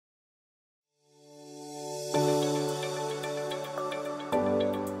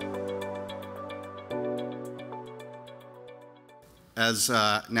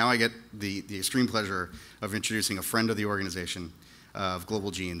Now I get the extreme pleasure of introducing a friend of the organization of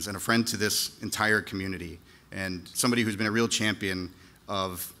Global Genes and a friend to this entire community, and somebody who's been a real champion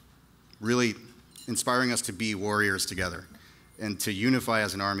of really inspiring us to be warriors together and to unify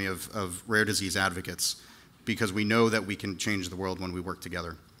as an army of rare disease advocates, because we know that we can change the world when we work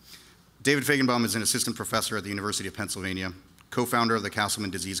together. David Fajgenbaum is an assistant professor at the University of Pennsylvania, co-founder of the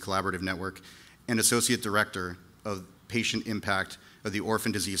Castleman Disease Collaborative Network, and associate director of patient impact of the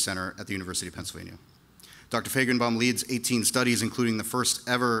Orphan Disease Center at the University of Pennsylvania. Dr. Fajgenbaum leads 18 studies, including the first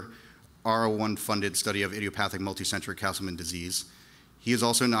ever R01-funded study of idiopathic multicentric Castleman disease. He is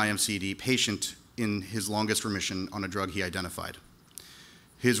also an IMCD patient in his longest remission on a drug he identified.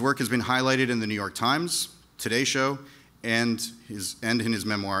 His work has been highlighted in the New York Times, Today Show, and in his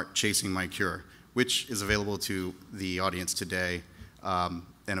memoir, Chasing My Cure, which is available to the audience today. And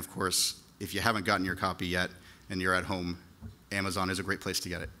of course, if you haven't gotten your copy yet and you're at home, Amazon is a great place to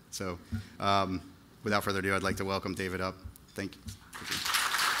get it. So without further ado, I'd like to welcome David up. Thank you.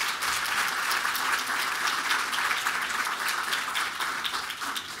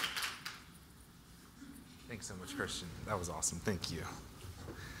 Thanks so much, Christian. That was awesome. Thank you.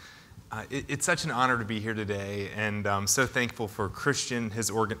 It's such an honor to be here today, and I'm so thankful for Christian, his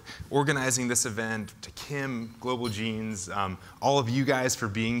organizing this event, to Kim, Global Genes, all of you guys for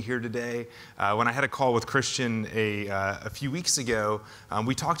being here today. When I had a call with Christian a few weeks ago,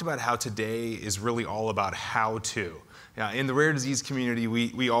 we talked about how today is really all about how to. In the rare disease community,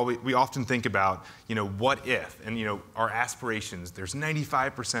 we often think about, what if, and our aspirations. There's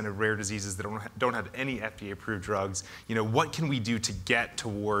 95% of rare diseases that don't have any FDA-approved drugs. What can we do to get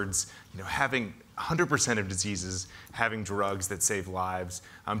towards, having 100% of diseases having drugs that save lives?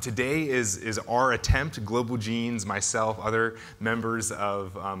 Today is our attempt, Global Genes, myself, other members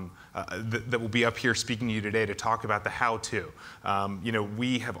of that will be up here speaking to you today to talk about the how-to.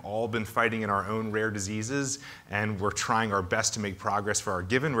 We have all been fighting in our own rare diseases, and we're trying our best to make progress for our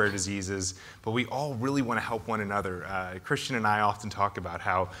given rare diseases, but we all really want to help one another. Christian and I often talk about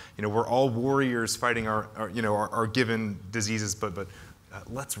how we're all warriors fighting our given diseases, but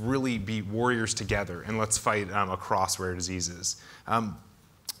let's really be warriors together, and let's fight across rare diseases.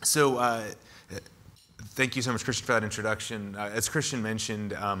 Thank you so much, Christian, for that introduction. As Christian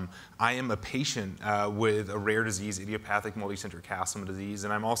mentioned, I am a patient with a rare disease, idiopathic multicentric Castleman disease,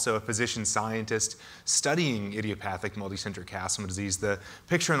 and I'm also a physician scientist studying idiopathic multicentric Castleman disease. The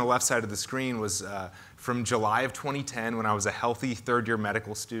picture on the left side of the screen was from July of 2010, when I was a healthy third-year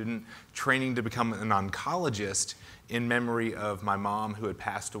medical student training to become an oncologist in memory of my mom, who had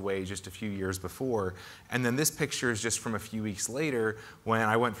passed away just a few years before. And then this picture is just from a few weeks later, when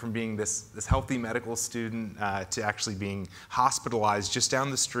I went from being this healthy medical student to actually being hospitalized just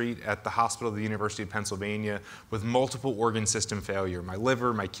down the street at the hospital of the University of Pennsylvania with multiple organ system failure. My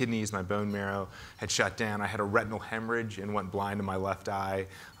liver, my kidneys, my bone marrow had shut down. I had a retinal hemorrhage and went blind in my left eye.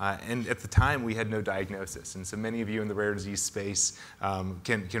 And at the time, we had no diagnosis. And so many of you in the rare disease space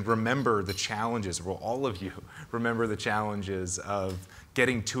can remember the challenges, well, all of you remember the challenges of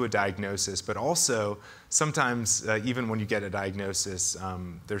getting to a diagnosis, but also sometimes even when you get a diagnosis,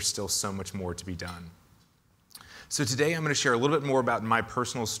 there's still so much more to be done. So today I'm going to share a little bit more about my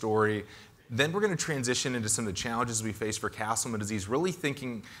personal story. Then we're going to transition into some of the challenges we face for Castleman disease, really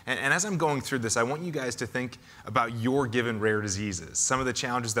thinking, and as I'm going through this, I want you guys to think about your given rare diseases. Some of the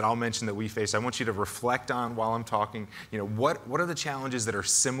challenges that I'll mention that we face, I want you to reflect on while I'm talking. What are the challenges that are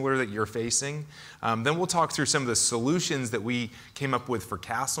similar that you're facing? Then we'll talk through some of the solutions that we came up with for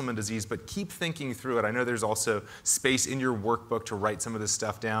Castleman disease, but keep thinking through it. I know there's also space in your workbook to write some of this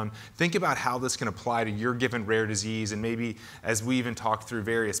stuff down. Think about how this can apply to your given rare disease, and maybe as we even talk through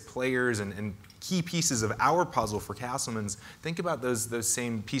various players and key pieces of our puzzle for Castleman's, think about those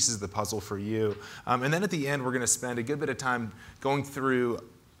same pieces of the puzzle for you. And then at the end, we're going to spend a good bit of time going through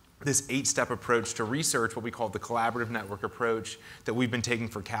this 8-step approach to research, what we call the collaborative network approach that we've been taking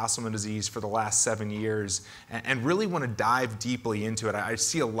for Castleman disease for the last 7 years, and really want to dive deeply into it. I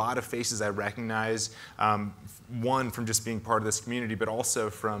see a lot of faces I recognize, one from just being part of this community, but also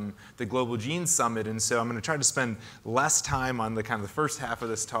from the Global Genes Summit. And so I'm going to try to spend less time on the kind of the first half of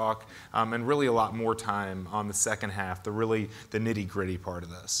this talk, and really a lot more time on the second half, the nitty-gritty part of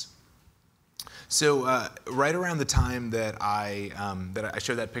this. So right around the time that I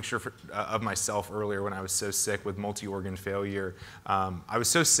showed that picture of myself earlier, when I was so sick with multi-organ failure, I was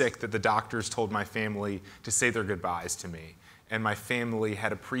so sick that the doctors told my family to say their goodbyes to me. and my family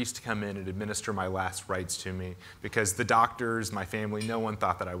had a priest come in and administer my last rites to me because the doctors, my family, no one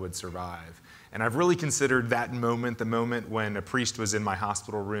thought that I would survive. And I've really considered that moment, the moment when a priest was in my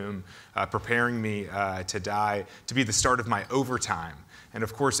hospital room preparing me to die, to be the start of my overtime. And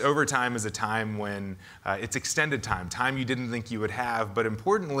of course, overtime is a time when it's extended time, time you didn't think you would have, but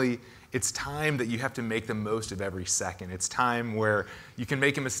importantly, it's time that you have to make the most of every second. It's time where you can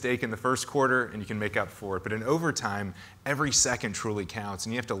make a mistake in the first quarter and you can make up for it. But in overtime, every second truly counts,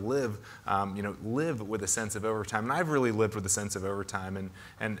 and you have to live, live with a sense of overtime. And I've really lived with a sense of overtime.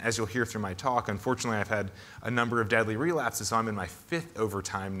 And as you'll hear through my talk, unfortunately, I've had a number of deadly relapses, so I'm in my 5th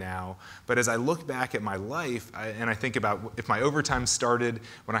overtime now. But as I look back at my life, and I think about if my overtime started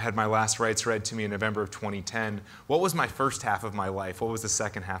when I had my last rites read to me in November of 2010, what was my first half of my life? What was the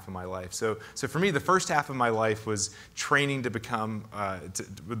second half of my life? So for me, the first half of my life was training to become,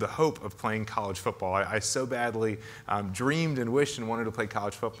 with the hope of playing college football. I so badly dreamed and wished and wanted to play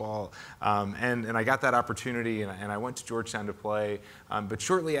college football, and I got that opportunity, and I went to Georgetown to play. But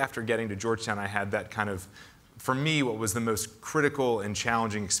shortly after getting to Georgetown, I had that kind of, for me, what was the most critical and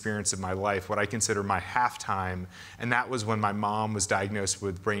challenging experience of my life, what I consider my halftime, and that was when my mom was diagnosed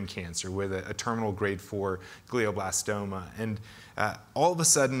with brain cancer, with a terminal grade 4 glioblastoma. And all of a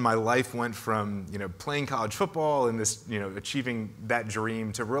sudden, my life went from playing college football and this achieving that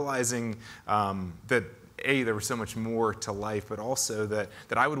dream to realizing that there was so much more to life, but also that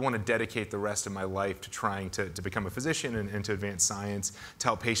I would want to dedicate the rest of my life to trying to become a physician and to advance science, to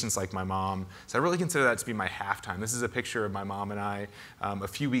help patients like my mom. So I really consider that to be my halftime. This is a picture of my mom and I a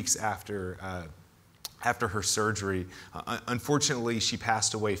few weeks after her surgery. Unfortunately, she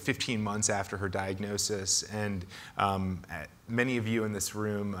passed away 15 months after her diagnosis, and many of you in this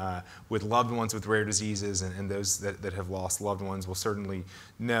room with loved ones with rare diseases and those that have lost loved ones will certainly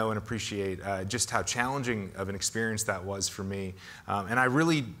know and appreciate just how challenging of an experience that was for me. And I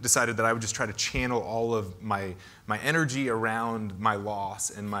really decided that I would just try to channel all of my energy around my loss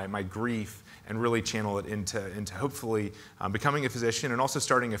and my grief and really channel it into hopefully becoming a physician and also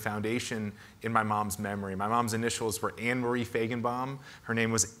starting a foundation in my mom's memory. My mom's initials were Anne Marie Feigenbaum. Her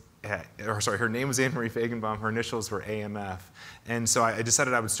name was her name was Anne Marie Feigenbaum. Her initials were AMF. And so I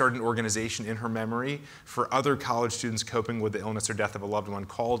decided I would start an organization in her memory for other college students coping with the illness or death of a loved one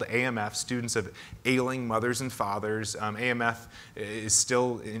called AMF, Students of Ailing Mothers and Fathers. AMF is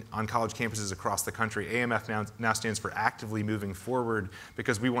still on college campuses across the country. AMF now stands for Actively Moving Forward,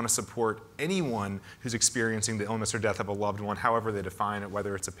 because we want to support anyone who's experiencing the illness or death of a loved one, however they define it,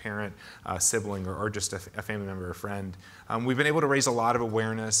 whether it's a parent, a sibling, or just a family member or friend. We've been able to raise a lot of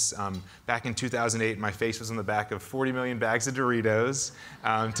awareness. Back in 2008, my face was on the back of 40 million bags of Doritos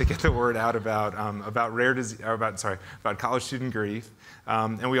to get the word out about college student grief.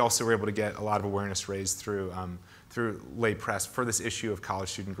 And we also were able to get a lot of awareness raised through lay press for this issue of college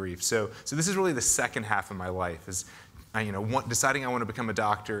student grief. So this is really the second half of my life, is deciding I want to become a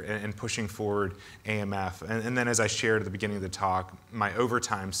doctor and pushing forward AMF. And then, as I shared at the beginning of the talk, my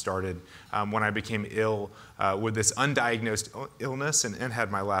overtime started when I became ill with this undiagnosed illness and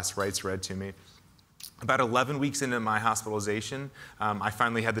had my last rites read to me. About 11 weeks into my hospitalization, I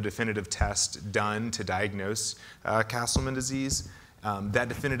finally had the definitive test done to diagnose Castleman disease. That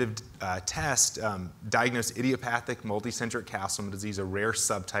definitive test diagnosed idiopathic multicentric Castleman disease, a rare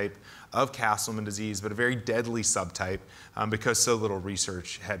subtype of Castleman disease, but a very deadly subtype because so little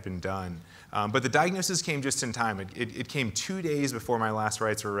research had been done. But the diagnosis came just in time. It came 2 days before my last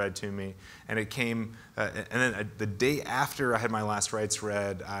rites were read to me, and it came, and then the day after I had my last rites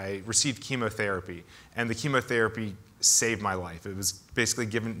read, I received chemotherapy, and the chemotherapy saved my life. It was basically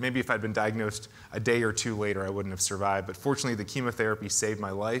given, maybe if I'd been diagnosed a day or two later, I wouldn't have survived, but fortunately the chemotherapy saved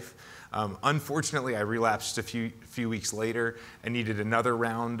my life. Unfortunately, I relapsed a few weeks later and needed another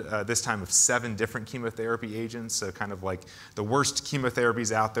round, this time of 7 different chemotherapy agents, so kind of like the worst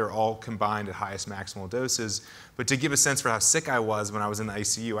chemotherapies out there, all combined at highest maximal doses. But to give a sense for how sick I was when I was in the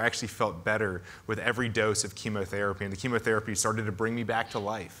ICU, I actually felt better with every dose of chemotherapy, and the chemotherapy started to bring me back to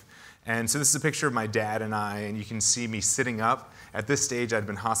life. And so this is a picture of my dad and I, and you can see me sitting up. At this stage, I'd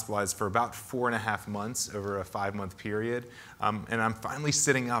been hospitalized for about 4.5 months over a 5-month period. And I'm finally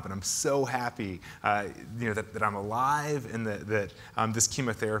sitting up, and I'm so happy that I'm alive and that this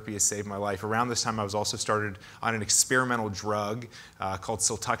chemotherapy has saved my life. Around this time, I was also started on an experimental drug called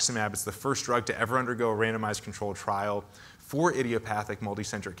siltuximab. It's the first drug to ever undergo a randomized controlled trial for idiopathic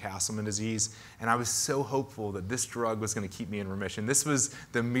multicentric Castleman disease, and I was so hopeful that this drug was going to keep me in remission. This was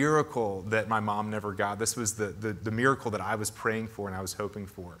the miracle that my mom never got. This was the miracle that I was praying for and I was hoping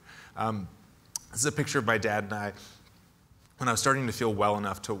for. This is a picture of my dad and I when I was starting to feel well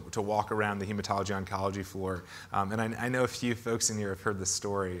enough to walk around the hematology oncology floor. And I know a few folks in here have heard this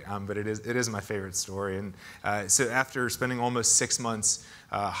story, but it is my favorite story. And so after spending almost 6 months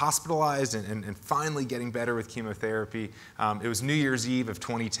hospitalized and finally getting better with chemotherapy, it was New Year's Eve of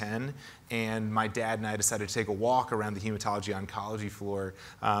 2010, and my dad and I decided to take a walk around the hematology oncology floor.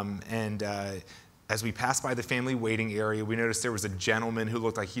 As we passed by the family waiting area, we noticed there was a gentleman who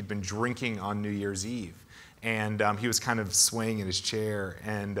looked like he'd been drinking on New Year's Eve. And he was kind of swaying in his chair.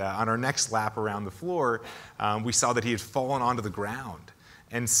 And on our next lap around the floor, we saw that he had fallen onto the ground.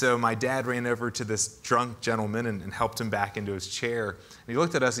 And so my dad ran over to this drunk gentleman and helped him back into his chair. And he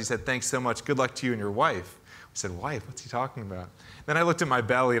looked at us, he said, "Thanks so much, good luck to you and your wife." We said, "Wife? What's he talking about?" Then I looked at my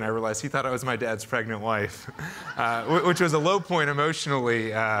belly and I realized he thought I was my dad's pregnant wife, which was a low point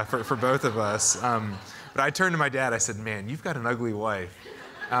emotionally for both of us. But I turned to my dad, I said, "Man, you've got an ugly wife."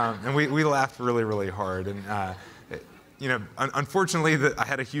 And we laughed really, really hard. And unfortunately, I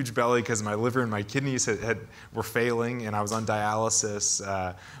had a huge belly because my liver and my kidneys were failing, and I was on dialysis.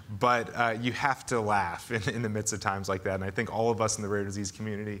 But you have to laugh in the midst of times like that. And I think all of us in the rare disease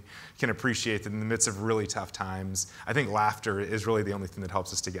community can appreciate that in the midst of really tough times, I think laughter is really the only thing that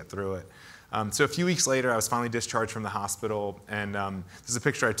helps us to get through it. So a few weeks later, I was finally discharged from the hospital, and this is a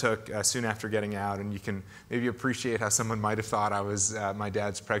picture I took soon after getting out, and you can maybe appreciate how someone might have thought I was my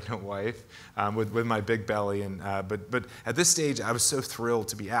dad's pregnant wife with my big belly. But at this stage, I was so thrilled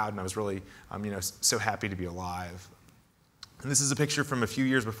to be out, and I was really so happy to be alive. And this is a picture from a few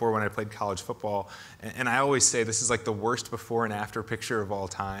years before when I played college football. And I always say this is like the worst before and after picture of all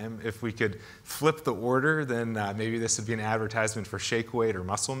time. If we could flip the order, then maybe this would be an advertisement for Shake Weight or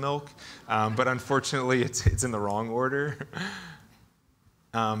Muscle Milk. But unfortunately, it's in the wrong order.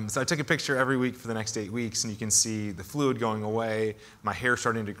 So I took a picture every week for the next 8 weeks, and you can see the fluid going away, my hair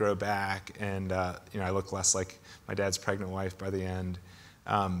starting to grow back, and I look less like my dad's pregnant wife by the end.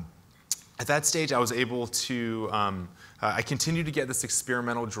 At that stage, I was able to, I continued to get this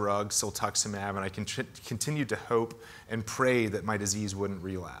experimental drug, siltuximab, and I continued to hope and pray that my disease wouldn't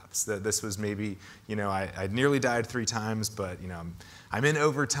relapse. That this was maybe, I'd nearly died 3 times, but I'm in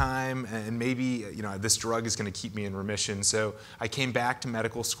overtime, and maybe this drug is going to keep me in remission. So I came back to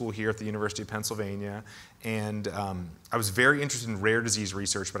medical school here at the University of Pennsylvania, and I was very interested in rare disease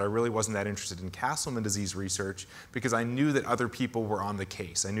research, but I really wasn't that interested in Castleman disease research because I knew that other people were on the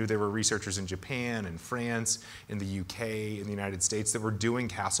case. I knew there were researchers in Japan and France, in the UK, in the United States that were doing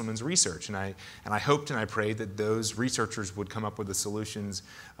Castleman's research, and I hoped and I prayed that those researchers would come up with the solutions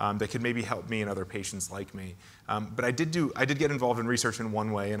that could maybe help me and other patients like me. But I did get involved in research in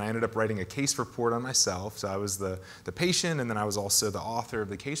one way, and I ended up writing a case report on myself. So I was the patient, and then I was also the author of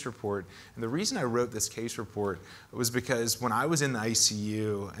the case report. And the reason I wrote this case report was because when I was in the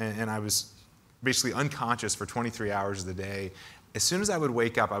ICU and I was basically unconscious for 23 hours of the day, as soon as I would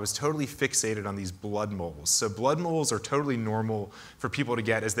wake up, I was totally fixated on these blood moles. So blood moles are totally normal for people to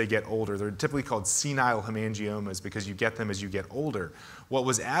get as they get older. They're typically called senile hemangiomas because you get them as you get older. What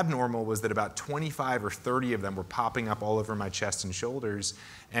was abnormal was that about 25 or 30 of them were popping up all over my chest and shoulders,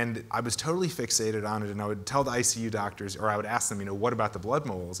 and I was totally fixated on it, and I would tell the ICU doctors, or I would ask them, what about the blood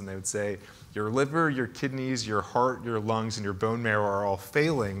moles? And they would say, your liver, your kidneys, your heart, your lungs, and your bone marrow are all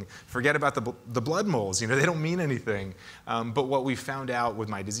failing. Forget about the blood moles. They don't mean anything. But what we found out with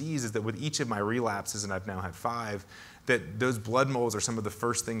my disease is that with each of my relapses, and I've now had 5, that those blood moles are some of the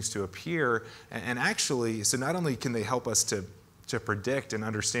first things to appear. And actually, so not only can they help us to predict and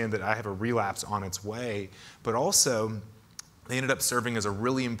understand that I have a relapse on its way, but also they ended up serving as a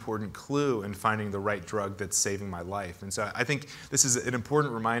really important clue in finding the right drug that's saving my life. And so I think this is an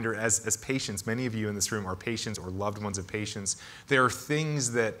important reminder as patients. Many of you in this room are patients or loved ones of patients. There are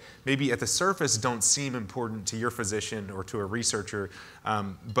things that maybe at the surface don't seem important to your physician or to a researcher,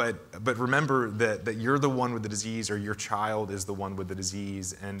 but remember that you're the one with the disease, or your child is the one with the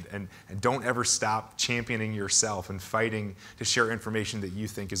disease, and don't ever stop championing yourself and fighting to share information that you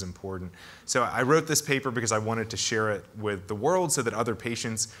think is important. So I wrote this paper because I wanted to share it with the world so that other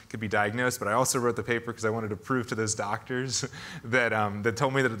patients could be diagnosed, but I also wrote the paper because I wanted to prove to those doctors that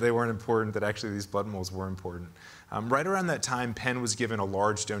told me that they weren't important, that actually these blood moles were important. Right around that time, Penn was given a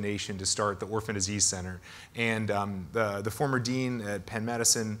large donation to start the Orphan Disease Center. And the former dean at Penn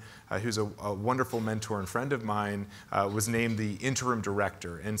Medicine, who's a wonderful mentor and friend of mine, was named the interim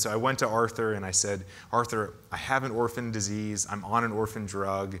director. And so I went to Arthur and I said, Arthur, I have an orphan disease. I'm on an orphan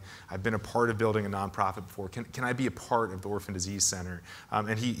drug. I've been a part of building a nonprofit before. Can I be a part of the Orphan Disease Center?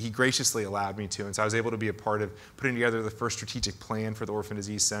 And he graciously allowed me to. And so I was able to be a part of putting together the first strategic plan for the Orphan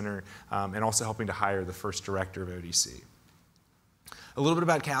Disease Center, and also helping to hire the first director of ODC. A little bit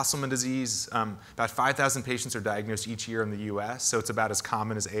about Castleman disease. About 5,000 patients are diagnosed each year in the US, so it's about as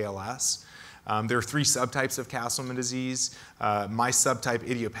common as ALS. There are 3 subtypes of Castleman disease. My subtype,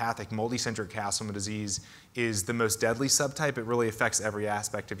 idiopathic multicentric Castleman disease, is the most deadly subtype. It really affects every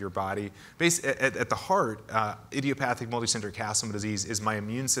aspect of your body. At the heart, idiopathic multicentric Castleman disease is my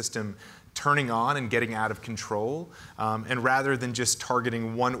immune system turning on and getting out of control. And rather than just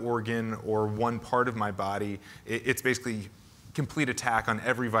targeting one organ or one part of my body, it's basically complete attack on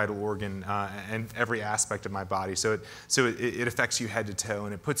every vital organ and every aspect of my body. So it affects you head to toe,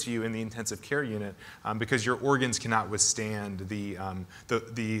 and it puts you in the intensive care unit because your organs cannot withstand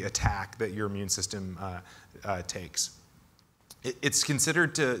the attack that your immune system takes. It's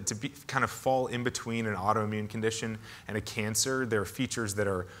considered to kind of fall in between an autoimmune condition and a cancer. There are features that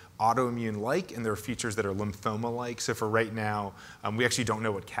are autoimmune-like, and there are features that are lymphoma-like. So for right now, we actually don't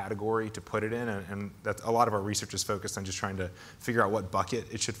know what category to put it in, and a lot of our research is focused on just trying to figure out what bucket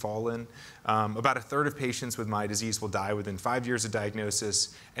it should fall in. About a third of patients with my disease will die within 5 years of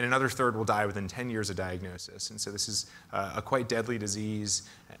diagnosis, and another third will die within 10 years of diagnosis. And so this is a quite deadly disease.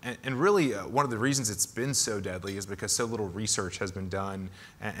 And really, one of the reasons it's been so deadly is because so little research has been done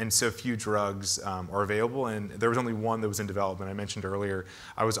and so few drugs are available. And there was only one that was in development. I mentioned earlier,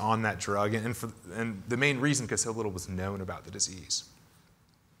 I was on that drug. And the main reason, because so little was known about the disease.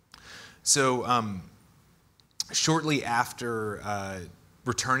 So shortly after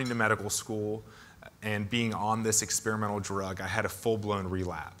returning to medical school and being on this experimental drug, I had a full-blown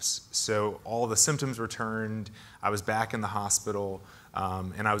relapse. So all the symptoms returned. I was back in the hospital.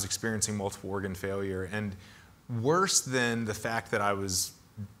 And I was experiencing multiple organ failure. And worse than the fact that I was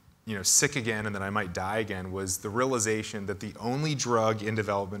sick again and that I might die again was the realization that the only drug in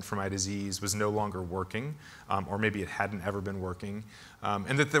development for my disease was no longer working, or maybe it hadn't ever been working,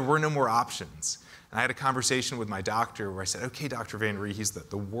 and that there were no more options. And I had a conversation with my doctor where I said, okay, Dr. Van Rhee, he's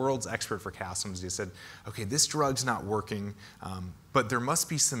the world's expert for Castleman disease. He said, okay, this drug's not working, but there must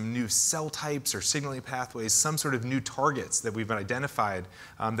be some new cell types or signaling pathways, some sort of new targets that we've identified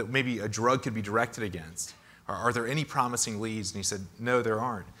that maybe a drug could be directed against. Are there any promising leads? And he said, no, there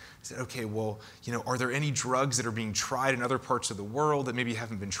aren't. I said, okay, well, are there any drugs that are being tried in other parts of the world that maybe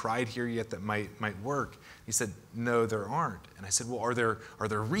haven't been tried here yet that might work? He said, no, there aren't. And I said, well, are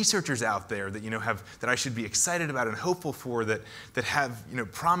there researchers out there that that I should be excited about and hopeful for that have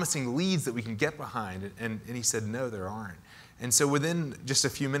promising leads that we can get behind? And he said, no, there aren't. And so within just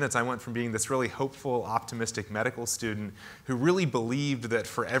a few minutes, I went from being this really hopeful, optimistic medical student who really believed that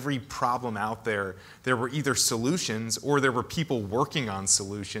for every problem out there, there were either solutions or there were people working on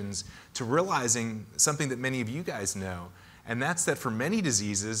solutions, to realizing something that many of you guys know, and that's that for many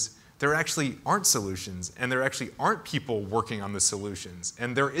diseases, there actually aren't solutions, and there actually aren't people working on the solutions,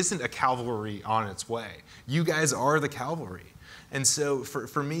 and there isn't a cavalry on its way. You guys are the cavalry. And so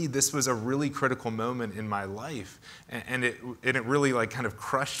for me, this was a really critical moment in my life, and it really kind of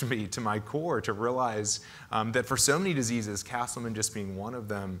crushed me to my core to realize that for so many diseases, Castleman just being one of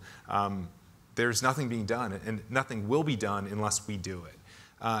them, there's nothing being done, and nothing will be done unless we do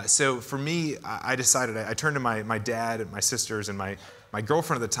it. So for me, I decided, I turned to my dad and my sisters and my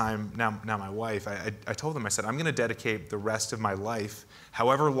girlfriend at the time, now my wife. I told them, I said, I'm going to dedicate the rest of my life,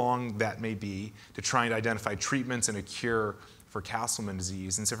 however long that may be, to trying to identify treatments and a cure for Castleman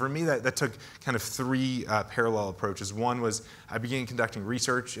disease. And so for me, that took kind of 3 parallel approaches. One was I began conducting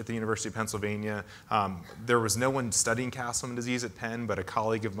research at the University of Pennsylvania. There was no one studying Castleman disease at Penn, but a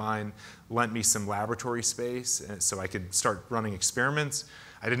colleague of mine lent me some laboratory space so I could start running experiments.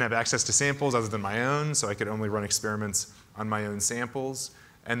 I didn't have access to samples other than my own, so I could only run experiments on my own samples.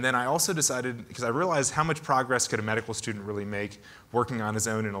 And then I also decided, because I realized how much progress could a medical student really make working on his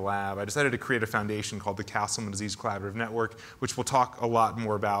own in a lab, I decided to create a foundation called the Castleman Disease Collaborative Network, which we'll talk a lot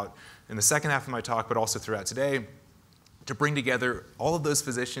more about in the second half of my talk, but also throughout today, to bring together all of those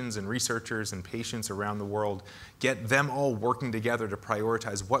physicians and researchers and patients around the world, get them all working together to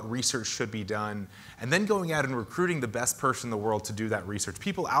prioritize what research should be done, and then going out and recruiting the best person in the world to do that research,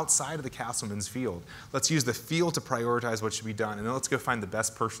 people outside of the Castleman's field. Let's use the field to prioritize what should be done, and then let's go find the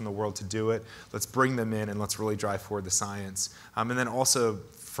best person in the world to do it. Let's bring them in, and let's really drive forward the science. And then also,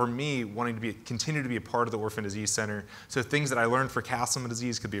 for me, wanting to continue to be a part of the Orphan Disease Center, so things that I learned for Castleman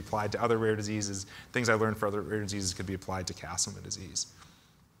disease could be applied to other rare diseases, things I learned for other rare diseases could be applied to Castleman disease.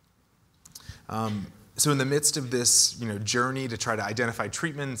 So in the midst of this journey to try to identify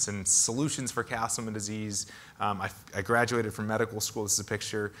treatments and solutions for Castleman disease, I graduated from medical school. This is a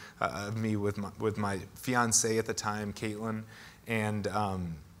picture of me with my fiancée at the time, Caitlin, and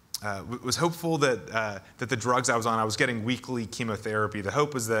was hopeful that the drugs I was getting weekly chemotherapy. The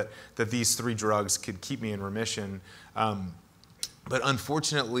hope was that these 3 drugs could keep me in remission. But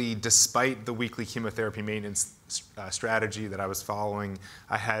unfortunately, despite the weekly chemotherapy maintenance strategy that I was following,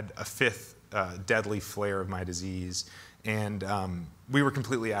 I had a fifth deadly flare of my disease, and we were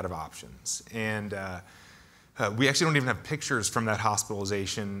completely out of options. And we actually don't even have pictures from that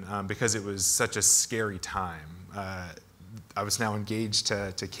hospitalization because it was such a scary time. I was now engaged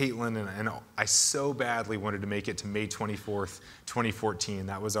to Caitlin, and I so badly wanted to make it to May 24th, 2014.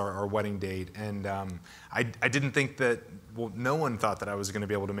 That was our wedding date. And I didn't think that, well, no one thought that I was going to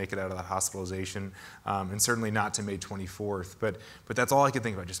be able to make it out of that hospitalization, and certainly not to May 24th. But that's all I could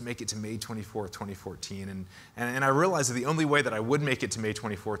think about, just make it to May 24th, 2014. And I realized that the only way that I would make it to May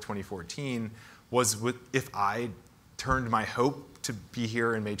 24th, 2014 was if I turned my hope to be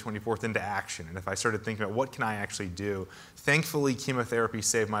here in May 24th into action. And if I started thinking about what can I actually do. Thankfully, chemotherapy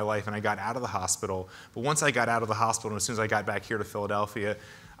saved my life and I got out of the hospital. But once I got out of the hospital, and as soon as I got back here to Philadelphia,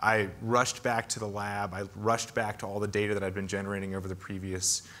 I rushed back to the lab. I rushed back to all the data that I'd been generating over the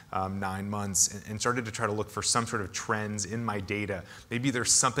previous 9 months and started to try to look for some sort of trends in my data. Maybe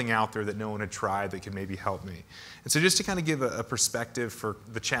there's something out there that no one had tried that could maybe help me. And so just to kind of give a perspective for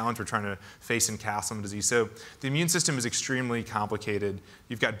the challenge we're trying to face in Castleman disease. So the immune system is extremely complicated.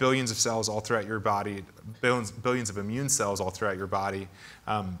 You've got billions of cells all throughout your body, billions of immune cells all throughout your body,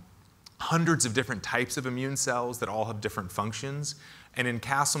 hundreds of different types of immune cells that all have different functions. And in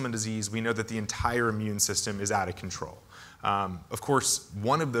Castleman disease, we know that the entire immune system is out of control. Of course,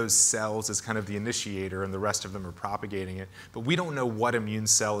 one of those cells is kind of the initiator and the rest of them are propagating it, but we don't know what immune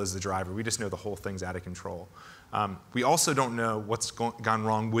cell is the driver. We just know the whole thing's out of control. We also don't know what's gone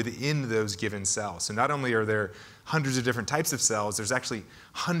wrong within those given cells. So not only are there hundreds of different types of cells, there's actually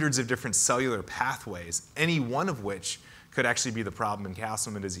hundreds of different cellular pathways, any one of which could actually be the problem in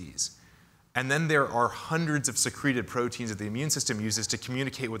Castleman disease. And then there are hundreds of secreted proteins that the immune system uses to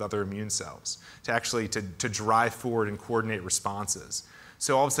communicate with other immune cells, to actually to drive forward and coordinate responses.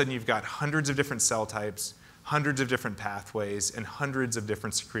 So all of a sudden you've got hundreds of different cell types, hundreds of different pathways, and hundreds of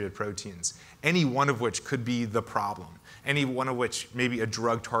different secreted proteins, any one of which could be the problem, any one of which maybe a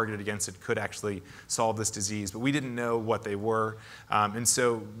drug targeted against it could actually solve this disease, but we didn't know what they were. And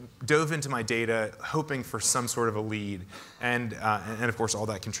so dove into my data, hoping for some sort of a lead. And of course, all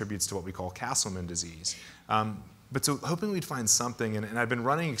that contributes to what we call Castleman disease. But so hoping we'd find something, and I've been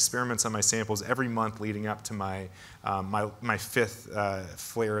running experiments on my samples every month leading up to my fifth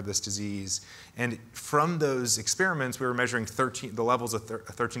flare of this disease. And from those experiments, we were measuring the levels of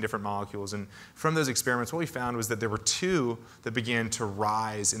 13 different molecules. And from those experiments, what we found was that there were 2 that began to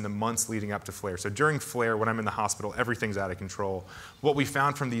rise in the months leading up to flare. So during flare, when I'm in the hospital, everything's out of control. What we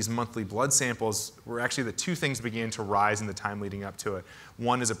found from these monthly blood samples were actually the 2 things began to rise in the time leading up to it.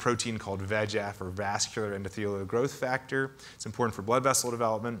 One is a protein called VEGF, or vascular endothelial growth factor. It's important for blood vessel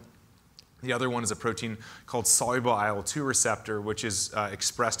development. The other one is a protein called soluble IL-2 receptor, which is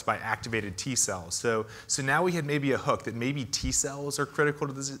expressed by activated T cells. So now we had maybe a hook that maybe T cells are critical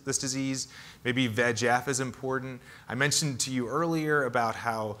to this disease. Maybe VEGF is important. I mentioned to you earlier about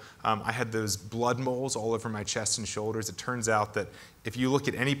how I had those blood moles all over my chest and shoulders. It turns out that if you look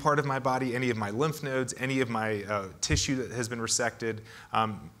at any part of my body, any of my lymph nodes, any of my tissue that has been resected,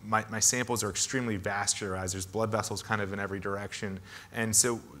 my samples are extremely vascularized. There's blood vessels kind of in every direction. And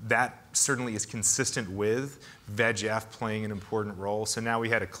so that certainly is consistent with VEGF playing an important role. So now we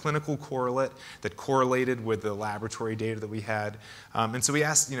had a clinical correlate that correlated with the laboratory data that we had. And so we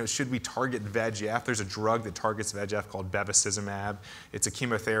asked, should we target VEGF? There's a drug that targets VEGF called bevacizumab. It's a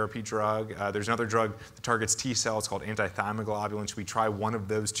chemotherapy drug. There's another drug that targets T cells called antithymoglobulin. Should we try one of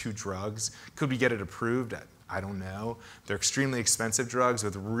those 2 drugs? Could we get it approved? I don't know. They're extremely expensive drugs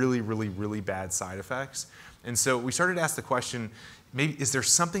with really, really, really bad side effects. And so we started to ask the question, maybe is there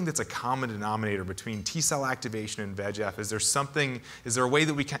something that's a common denominator between T cell activation and VEGF? Is there a way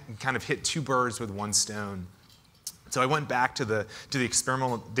that we can kind of hit 2 birds with 1 stone? So I went back to the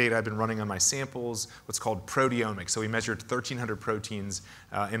experimental data I've been running on my samples, what's called proteomics. So we measured 1,300 proteins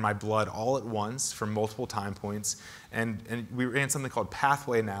in my blood all at once from multiple time points. And we ran something called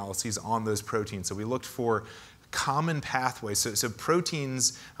pathway analyses on those proteins. So we looked for common pathways, so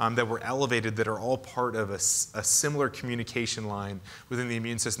proteins that were elevated that are all part of a similar communication line within the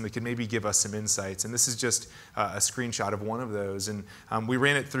immune system that could maybe give us some insights. And this is just a screenshot of one of those. And we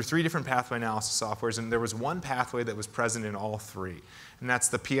ran it through 3 different pathway analysis softwares, and there was one pathway that was present in all 3. And that's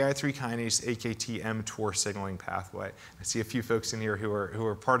the PI3 kinase AKT mTOR signaling pathway. I see a few folks in here who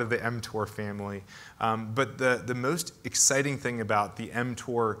are part of the mTOR family. But the most exciting thing about the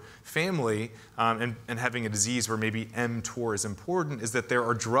mTOR family and having a disease disease where maybe mTOR is important is that there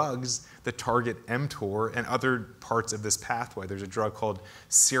are drugs that target mTOR and other parts of this pathway. There's a drug called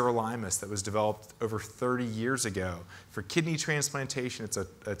sirolimus that was developed over 30 years ago for kidney transplantation. It's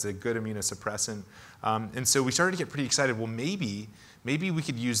a good immunosuppressant. And so we started to get pretty excited. Well, maybe we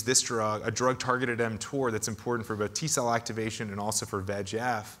could use this drug, a drug targeted mTOR that's important for both T-cell activation and also for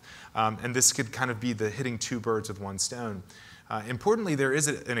VEGF. And this could kind of be the hitting two birds with one stone. Importantly, there is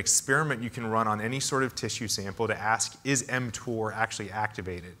an experiment you can run on any sort of tissue sample to ask, is mTOR actually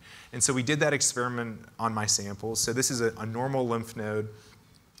activated? And so we did that experiment on my samples. So this is a normal lymph node.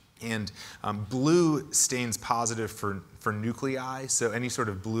 And blue stains positive for nuclei, so any sort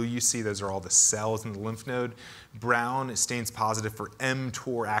of blue you see, those are all the cells in the lymph node. Brown stains positive for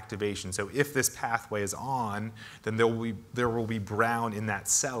mTOR activation. So if this pathway is on, then there will be brown in that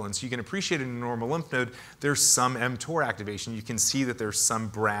cell. And so you can appreciate in a normal lymph node, there's some mTOR activation. You can see that there's some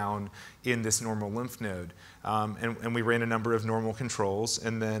brown in this normal lymph node. And we ran a number of normal controls.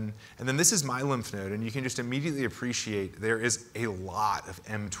 And then this is my lymph node. And you can just immediately appreciate there is a lot of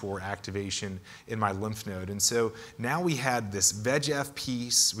mTOR activation in my lymph node. And so now we had this VEGF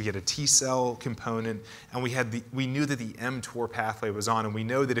piece, we had a T-cell component, and we knew that the mTOR pathway was on. And we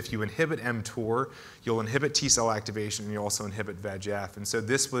know that if you inhibit mTOR, you'll inhibit T-cell activation and you also inhibit VEGF. And so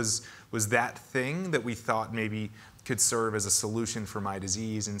this was that thing that we thought maybe could serve as a solution for my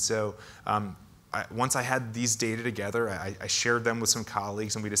disease. And so once I had these data together, I shared them with some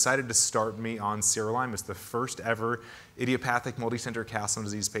colleagues, and we decided to start me on sirolimus, the first ever idiopathic multicenter Castleman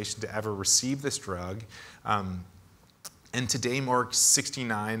disease patient to ever receive this drug. And today marks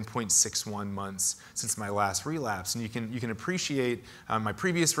 69.61 months since my last relapse. And you can appreciate my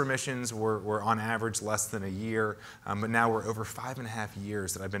previous remissions were on average less than a year, but now we're over 5.5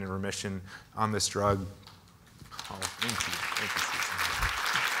 years that I've been in remission on this drug. Oh, thank you. Thank you, Susan.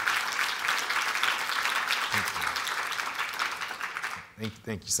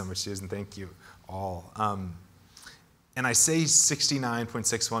 Thank you so much, Susan. Thank you all. And I say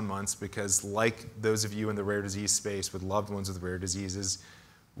 69.61 months because, like those of you in the rare disease space with loved ones with rare diseases,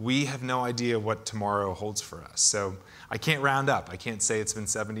 we have no idea what tomorrow holds for us. So I can't round up. I can't say it's been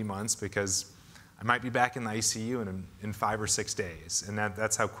 70 months because I might be back in the ICU in 5 or 6 days. And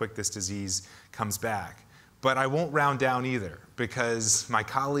that's how quick this disease comes back. But I won't round down either because my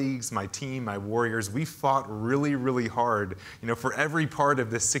colleagues, my team, my warriors, we fought really, really hard, for every part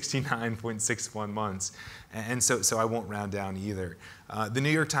of this 69.61 months. And so I won't round down either. The New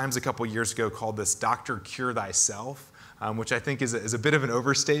York Times a couple years ago called this "Doctor Cure Thyself," which I think is a bit of an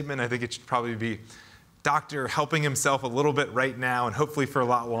overstatement. I think it should probably be doctor helping himself a little bit right now and hopefully for a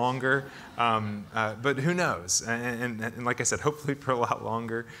lot longer. But who knows? And like I said, hopefully for a lot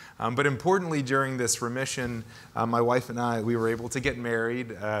longer. But importantly, during this remission, my wife and I, we were able to get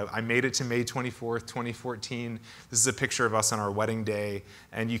married. I made it to May 24th, 2014. This is a picture of us on our wedding day.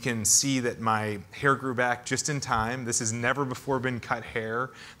 And you can see that my hair grew back just in time. This has never before been cut hair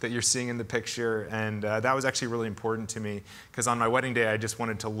that you're seeing in the picture. And that was actually really important to me because on my wedding day, I just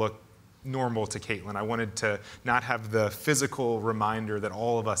wanted to look normal to Caitlin. I wanted to not have the physical reminder that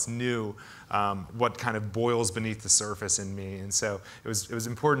all of us knew what kind of boils beneath the surface in me. And so it was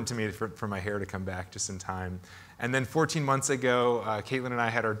important to me for my hair to come back just in time. And then 14 months ago, Caitlin and I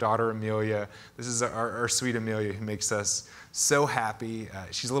had our daughter, Amelia. This is our sweet Amelia who makes us so happy.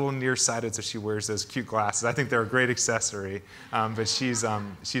 She's a little nearsighted, so she wears those cute glasses. I think they're a great accessory, but she's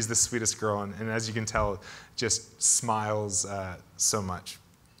the sweetest girl. And as you can tell, just smiles so much.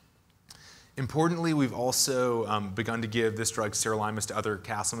 Importantly, we've also begun to give this drug, sirolimus, to other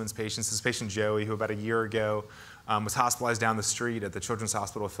Castleman's patients. This patient, Joey, who about a year ago was hospitalized down the street at the Children's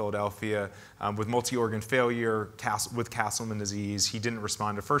Hospital of Philadelphia with multi-organ failure with Castleman disease. He didn't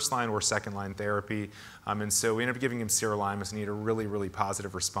respond to first-line or second-line therapy, and so we ended up giving him sirolimus, and he had a really, really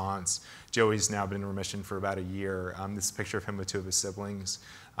positive response. Joey's now been in remission for about a year. This is a picture of him with 2 of his siblings.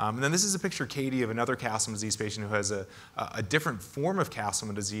 And then this is a picture, Katie, of another Castleman disease patient who has a different form of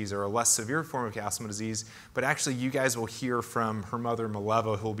Castleman disease or a less severe form of Castleman disease. But actually, you guys will hear from her mother,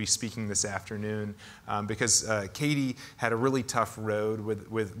 Mileva, who will be speaking this afternoon, because Katie had a really tough road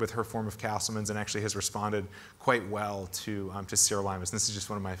with her form of Castleman's and actually has responded quite well to sirolimus. And this is just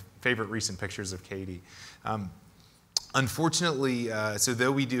one of my favorite recent pictures of Katie. Unfortunately, so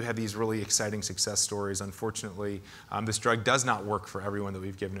though we do have these really exciting success stories, unfortunately, this drug does not work for everyone that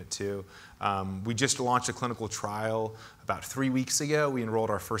we've given it to. We just launched a clinical trial about 3 weeks ago. We enrolled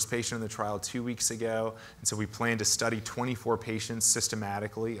our first patient in the trial 2 weeks ago, and so we plan to study 24 patients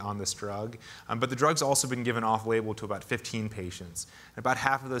systematically on this drug. But the drug's also been given off-label to about 15 patients. And about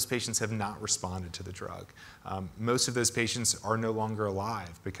half of those patients have not responded to the drug. Most of those patients are no longer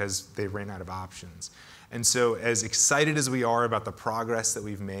alive because they ran out of options. And so as excited as we are about the progress that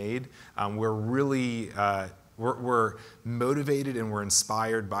we've made, we're really we're motivated and we're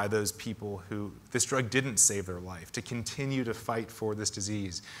inspired by those people who this drug didn't save their life to continue to fight for this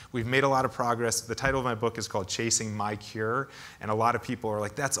disease. We've made a lot of progress. The title of my book is called Chasing My Cure, and a lot of people are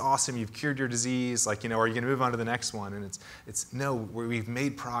like, that's awesome, you've cured your disease, like, are you going to move on to the next one? And it's no, we've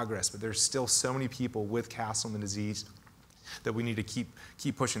made progress, but there's still so many people with Castleman disease that we need to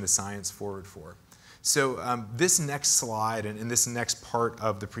keep pushing the science forward for. So this next slide and this next part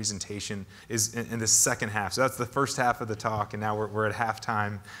of the presentation is in the second half. So that's the first half of the talk, and now we're at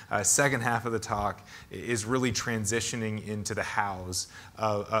halftime. Second half of the talk is really transitioning into the hows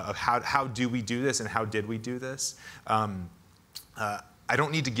of how do we do this and how did we do this. I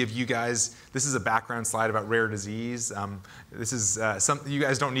don't need to give you guys, this is a background slide about rare disease. This is something you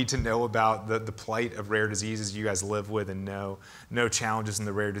guys don't need to know about the plight of rare diseases you guys live with and know challenges in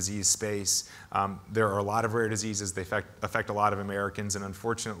the rare disease space. There are a lot of rare diseases, they affect a lot of Americans, and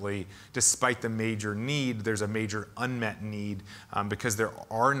unfortunately, despite the major need, there's a major unmet need because there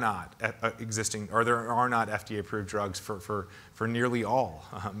are not FDA-approved drugs for nearly all,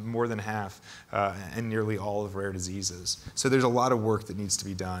 more than half, and nearly all of rare diseases. So there's a lot of work that needs to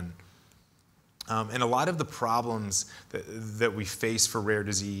be done. And a lot of the problems that we face for rare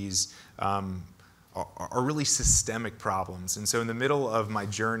disease are really systemic problems. And so in the middle of my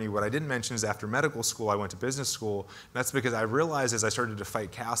journey, what I didn't mention is after medical school, I went to business school. And that's because I realized as I started to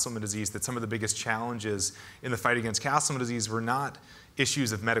fight Castleman disease that some of the biggest challenges in the fight against Castleman disease were not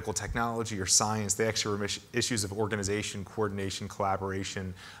issues of medical technology or science. They actually were issues of organization, coordination,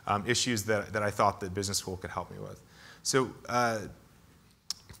 collaboration, issues that I thought that business school could help me with. So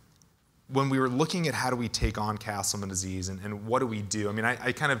when we were looking at how do we take on Castleman disease and what do we do, I mean,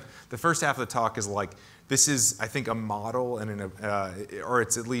 I kind of, the first half of the talk is like, this is, I think, a model and or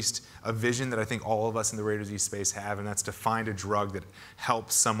it's at least a vision that I think all of us in the rare disease space have, and that's to find a drug that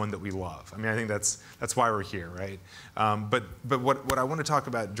helps someone that we love. I mean, I think that's why we're here, right? But what I want to talk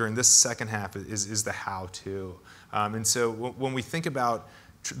about during this second half is the how-to. And so when we think about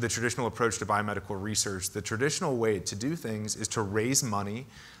the traditional approach to biomedical research, the traditional way to do things is to raise money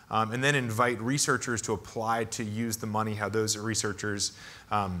and then invite researchers to apply to use the money how those researchers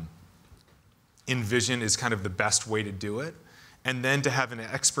envision is kind of the best way to do it, and then to have an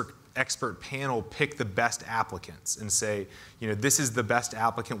expert panel pick the best applicants and say, this is the best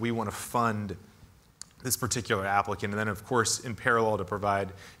applicant, we want to fund this particular applicant, and then of course in parallel to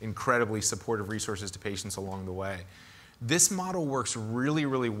provide incredibly supportive resources to patients along the way. This model works really,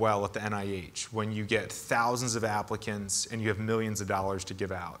 really well at the NIH when you get thousands of applicants and you have millions of dollars to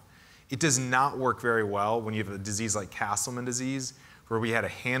give out. It does not work very well when you have a disease like Castleman disease, where we had a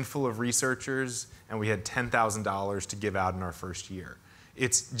handful of researchers and we had $10,000 to give out in our first year.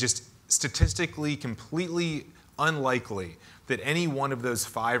 It's just statistically completely unlikely that any one of those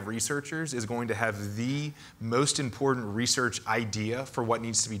 5 researchers is going to have the most important research idea for what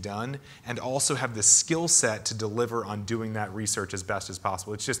needs to be done and also have the skill set to deliver on doing that research as best as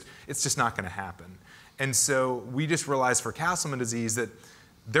possible. It's just not going to happen. And so we just realized for Castleman disease that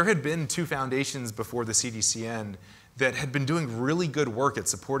there had been 2 foundations before the CDCN that had been doing really good work at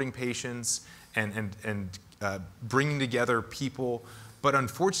supporting patients and bringing together people. But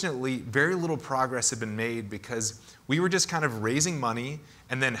unfortunately, very little progress had been made because we were just kind of raising money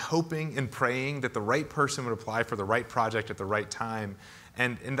and then hoping and praying that the right person would apply for the right project at the right time.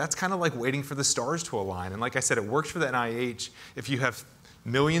 And that's kind of like waiting for the stars to align. And like I said, it works for the NIH. If you have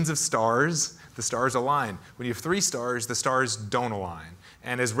millions of stars, the stars align. When you have 3 stars, the stars don't align.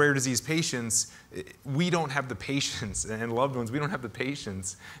 And as rare disease patients, we don't have the patience, and loved ones, we don't have the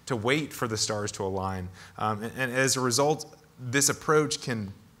patience to wait for the stars to align. And as a result, this approach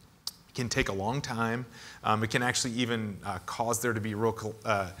can take a long time. It can actually even cause there to be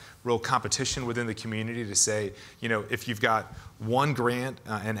real competition within the community to say, if you've got one grant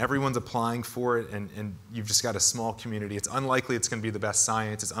and everyone's applying for it and you've just got a small community, it's unlikely it's going to be the best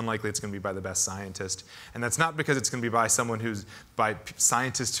science. It's unlikely it's going to be by the best scientist. And that's not because it's going to be by by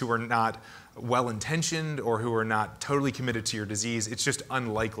scientists who are not well-intentioned or who are not totally committed to your disease, it's just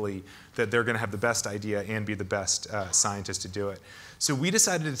unlikely that they're going to have the best idea and be the best scientist to do it. So we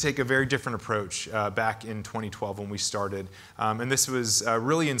decided to take a very different approach back in 2012 when we started. And this was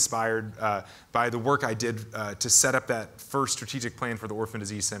really inspired by the work I did to set up that first strategic plan for the Orphan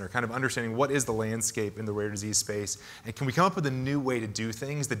Disease Center, kind of understanding what is the landscape in the rare disease space, and can we come up with a new way to do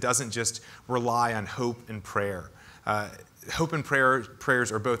things that doesn't just rely on hope and prayer. Hope and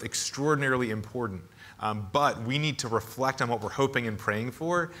prayers are both extraordinarily important. But we need to reflect on what we're hoping and praying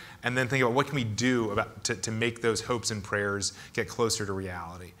for, and then think about what can we do to make those hopes and prayers get closer to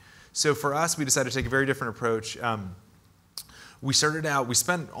reality. So for us, we decided to take a very different approach. We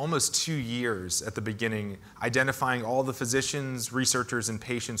spent almost 2 years at the beginning identifying all the physicians, researchers, and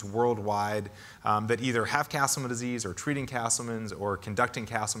patients worldwide that either have Castleman disease or treating Castleman's or conducting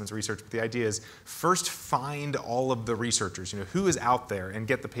Castleman's research. But the idea is first find all of the researchers, who is out there, and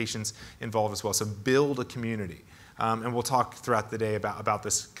get the patients involved as well. So build a community. And we'll talk throughout the day about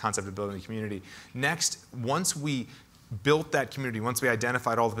this concept of building a community. Next, once we built that community, once we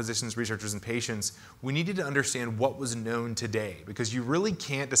identified all the physicians, researchers, and patients, we needed to understand what was known today, because you really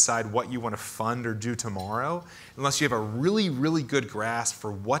can't decide what you want to fund or do tomorrow unless you have a really, really good grasp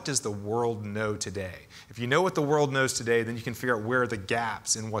for what does the world know today. If you know what the world knows today, then you can figure out where are the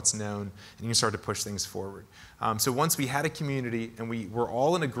gaps in what's known, and you can start to push things forward. So once we had a community and we were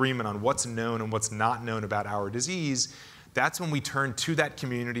all in agreement on what's known and what's not known about our disease, that's when we turned to that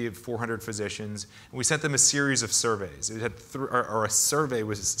community of 400 physicians, and we sent them a series of surveys. It had a survey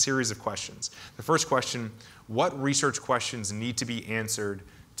was a series of questions. The first question, what research questions need to be answered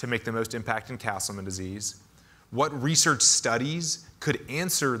to make the most impact in Castleman disease? What research studies could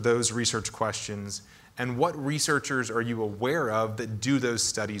answer those research questions? And what researchers are you aware of that do those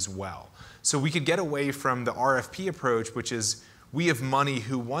studies well? So we could get away from the RFP approach, which is we have money,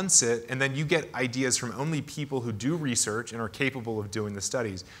 who wants it, and then you get ideas from only people who do research and are capable of doing the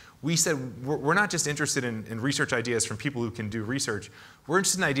studies. We said we're not just interested in research ideas from people who can do research. We're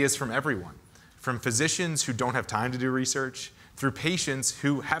interested in ideas from everyone, from physicians who don't have time to do research, through patients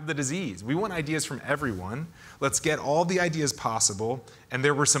who have the disease. We want ideas from everyone. Let's get all the ideas possible. And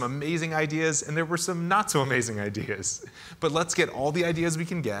there were some amazing ideas, and there were some not so amazing ideas. But let's get all the ideas we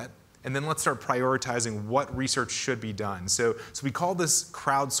can get, and then let's start prioritizing what research should be done. So we call this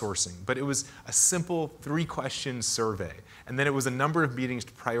crowdsourcing, but it was a simple 3-question survey. And then it was a number of meetings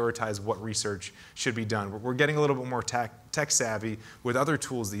to prioritize what research should be done. We're getting a little bit more tech savvy with other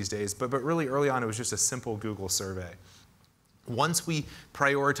tools these days, but really early on it was just a simple Google survey. Once we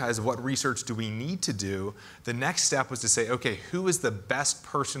prioritized what research do we need to do, the next step was to say, okay, who is the best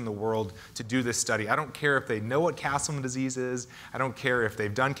person in the world to do this study? I don't care if they know what Castleman disease is. I don't care if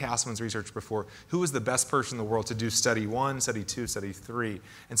they've done Castleman's research before. Who is the best person in the world to do study 1, study 2, study 3?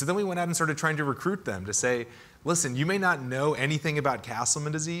 And so then we went out and started trying to recruit them to say, listen, you may not know anything about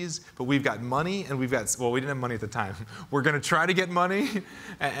Castleman disease, but we've got money and we didn't have money at the time. We're going to try to get money,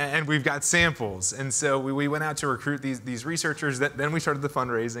 and we've got samples. And so we went out to recruit these researchers. Then we started the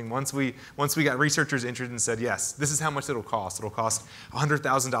fundraising. Once we got researchers interested and said, yes, this is how much it'll cost. It'll cost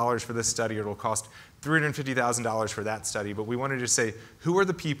 $100,000 for this study, or it'll cost $350,000 for that study. But we wanted to say, who are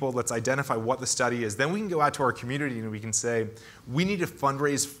the people? Let's identify what the study is. Then we can go out to our community and we can say, we need to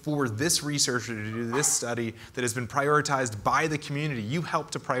fundraise for this researcher to do this study that has been prioritized by the community. You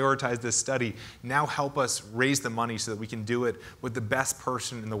helped to prioritize this study. Now help us raise the money so that we can do it with the best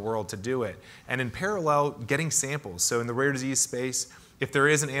person in the world to do it. And in parallel, getting samples. So in the rare disease space, if there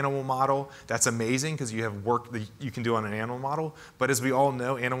is an animal model, that's amazing because you have work that you can do on an animal model. But as we all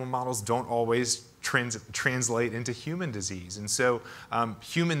know, animal models don't always translate into human disease. And so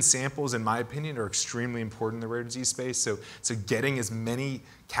human samples, in my opinion, are extremely important in the rare disease space. So getting as many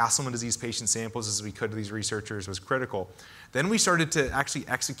Castleman disease patient samples as we could to these researchers was critical. Then we started to actually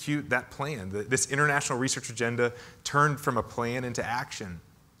execute that plan. This international research agenda turned from a plan into action.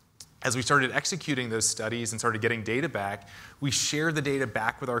 As we started executing those studies and started getting data back, we share the data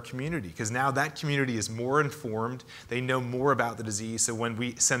back with our community, because now that community is more informed. They know more about the disease. So when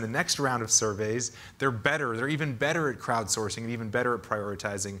we send the next round of surveys, they're better. They're even better at crowdsourcing and even better at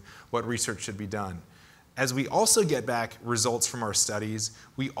prioritizing what research should be done. As we also get back results from our studies,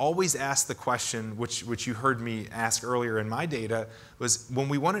 we always ask the question, which you heard me ask earlier in my data, was when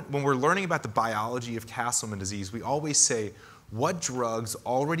we're learning about the biology of Castleman disease, we always say, what drugs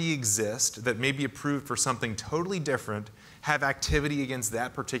already exist that may be approved for something totally different, have activity against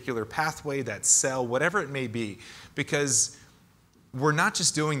that particular pathway, that cell, whatever it may be? Because we're not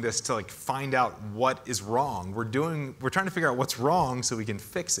just doing this to like find out what is wrong. We're trying to figure out what's wrong so we can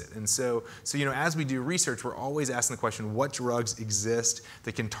fix it. And so as we do research, we're always asking the question, what drugs exist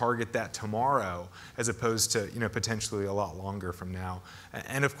that can target that tomorrow, as opposed to potentially a lot longer from now.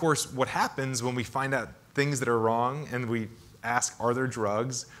 And of course, what happens when we find out things that are wrong and we ask, are there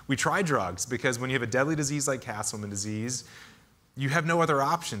drugs? We try drugs, because when you have a deadly disease like Castleman disease, you have no other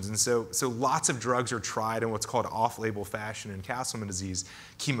options. And so lots of drugs are tried in what's called off-label fashion in Castleman disease.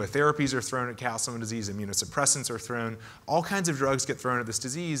 Chemotherapies are thrown at Castleman disease, immunosuppressants are thrown, all kinds of drugs get thrown at this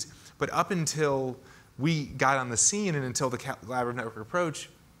disease. But up until we got on the scene and until the collaborative network approach,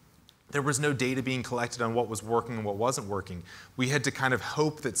 there was no data being collected on what was working and what wasn't working. We had to kind of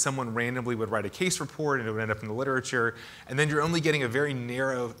hope that someone randomly would write a case report and it would end up in the literature, and then you're only getting a very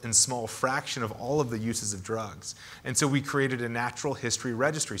narrow and small fraction of all of the uses of drugs. And so we created a natural history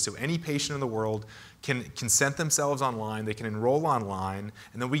registry. So any patient in the world can consent themselves online, they can enroll online,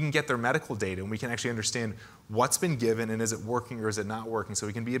 and then we can get their medical data and we can actually understand what's been given and is it working or is it not working, so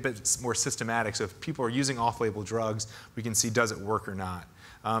we can be a bit more systematic. So if people are using off-label drugs, we can see does it work or not.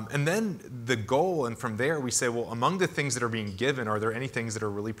 And then the goal, and from there we say, well, among the things that are being given, are there any things that are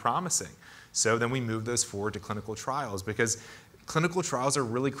really promising? So then we move those forward to clinical trials, because clinical trials are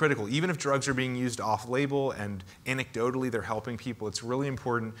really critical. Even if drugs are being used off-label and anecdotally they're helping people, it's really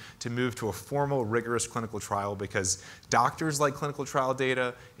important to move to a formal, rigorous clinical trial, because doctors like clinical trial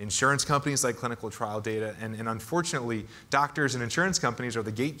data, insurance companies like clinical trial data, and unfortunately, doctors and insurance companies are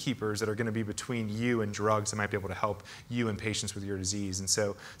the gatekeepers that are going to be between you and drugs that might be able to help you and patients with your disease. And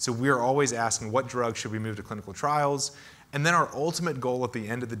so we're always asking, what drugs should we move to clinical trials? And then our ultimate goal at the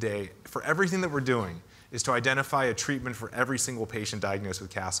end of the day, for everything that we're doing, is to identify a treatment for every single patient diagnosed with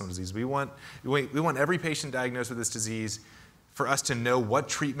Castleman disease. We want every patient diagnosed with this disease for us to know what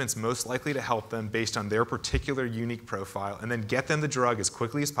treatment's most likely to help them based on their particular unique profile, and then get them the drug as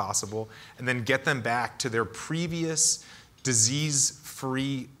quickly as possible, and then get them back to their previous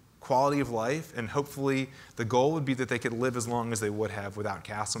disease-free quality of life, and hopefully the goal would be that they could live as long as they would have without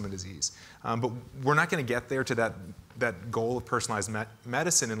Castleman disease. But we're not going to get there to that goal of personalized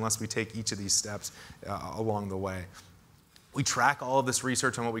medicine unless we take each of these steps along the way. We track all of this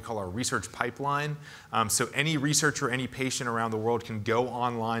research on what we call our research pipeline. So any researcher, any patient around the world can go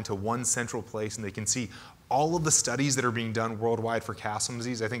online to one central place and they can see all of the studies that are being done worldwide for Castleman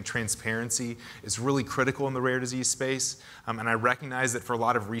disease. I think transparency is really critical in the rare disease space. And I recognize that for a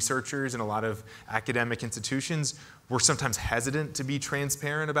lot of researchers and a lot of academic institutions, we're sometimes hesitant to be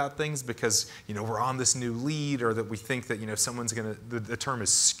transparent about things because we're on this new lead, or that we think that someone's going to, the term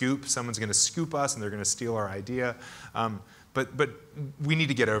is scoop, someone's going to scoop us and they're going to steal our idea. But we need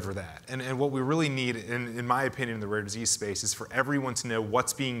to get over that. And what we really need, in my opinion, in the rare disease space, is for everyone to know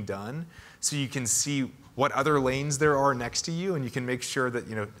what's being done, so you can see what other lanes there are next to you, and you can make sure that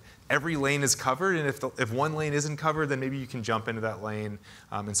every lane is covered. And if one lane isn't covered, then maybe you can jump into that lane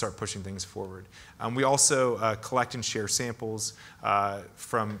and start pushing things forward. We also collect and share samples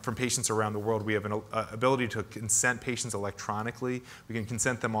from patients around the world. We have an ability to consent patients electronically. We can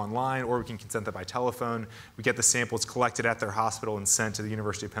consent them online, or we can consent them by telephone. We get the samples collected at their hospital and sent to the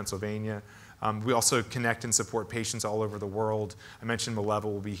University of Pennsylvania. We also connect and support patients all over the world. I mentioned Mileva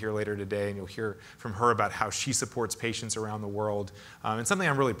will be here later today, and you'll hear from her about how she supports patients around the world. And something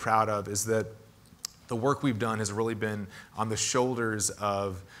I'm really proud of is that the work we've done has really been on the shoulders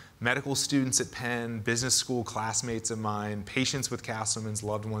of medical students at Penn, business school classmates of mine, patients with Castleman's,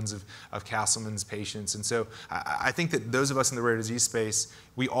 loved ones of Castleman's patients. And so I think that those of us in the rare disease space,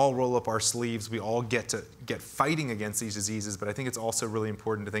 we all roll up our sleeves, we all get fighting against these diseases, but I think it's also really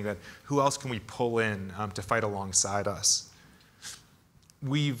important to think about who else can we pull in to fight alongside us.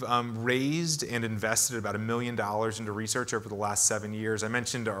 We've raised and invested about $1 million into research over the last 7 years. I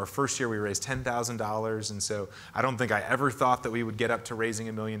mentioned our first year we raised $10,000, and so I don't think I ever thought that we would get up to raising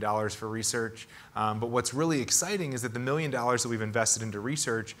 $1 million for research. But what's really exciting is that the $1 million that we've invested into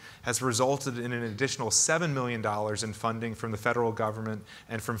research has resulted in an additional $7 million in funding from the federal government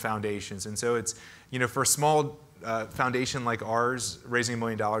and from foundations. And so it's, for a small foundation like ours, raising $1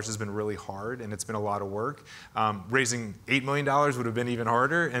 million has been really hard, and it's been a lot of work. Raising $8 million would have been even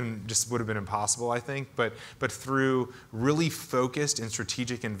harder and just would have been impossible, I think. But through really focused and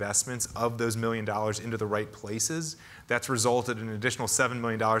strategic investments of those $1 million into the right places, that's resulted in an additional $7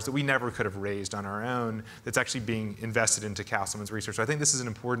 million that we never could have raised on our own that's actually being invested into Castleman's research. So I think this is an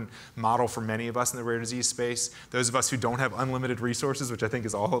important model for many of us in the rare disease space, those of us who don't have unlimited resources, which I think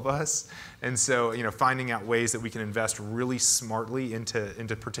is all of us. And so finding out ways that we can invest really smartly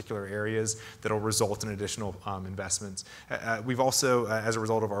into particular areas that will result in additional investments. We've also, as a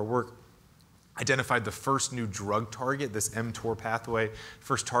result of our work, identified the first new drug target, this mTOR pathway,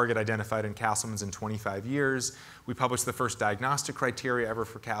 first target identified in Castleman's in 25 years. We published the first diagnostic criteria ever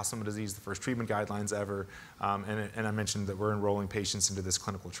for Castleman disease, the first treatment guidelines ever, and I mentioned that we're enrolling patients into this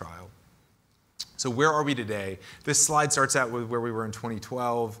clinical trial. So where are we today? This slide starts out with where we were in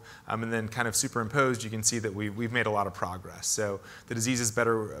 2012, and then kind of superimposed, you can see that we've made a lot of progress. So the disease is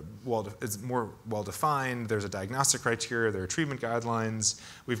it's more well-defined, there's a diagnostic criteria, there are treatment guidelines,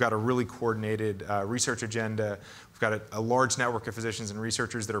 we've got a really coordinated research agenda, we've got a large network of physicians and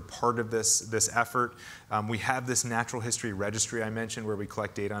researchers that are part of this effort. We have this natural history registry I mentioned where we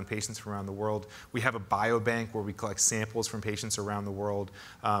collect data on patients from around the world. We have a biobank where we collect samples from patients around the world.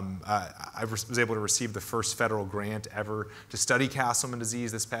 I was able to receive the first federal grant ever to study Castleman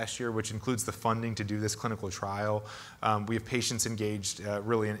disease this past year, which includes the funding to do this clinical trial. We have patients engaged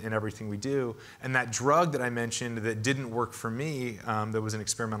really in everything we do. And that drug that I mentioned that didn't work for me, that was in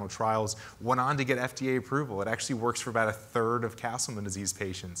experimental trials, went on to get FDA approval. It actually works for about 1/3 of Castleman disease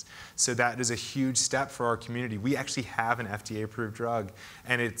patients. So that is a huge step for our community. We actually have an FDA-approved drug,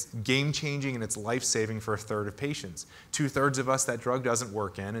 and it's game-changing and it's life-saving for 1/3 of patients. 2/3 of us that drug doesn't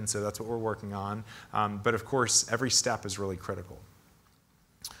work in, and so that's what we're working on. But of course, every step is really critical.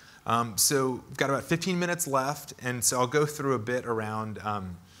 So we've got about 15 minutes left, and so I'll go through a bit around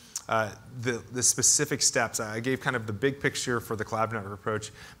the specific steps. I gave kind of the big picture for the collaborative network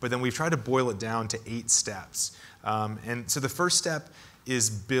approach, but then we've tried to boil it down to 8 steps. And so the first step is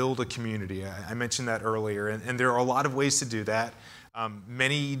build a community. I mentioned that earlier, and there are a lot of ways to do that.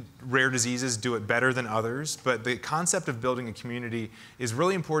 Many rare diseases do it better than others, but the concept of building a community is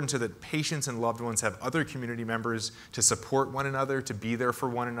really important so that patients and loved ones have other community members to support one another, to be there for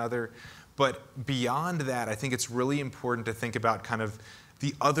one another. But beyond that, I think it's really important to think about kind of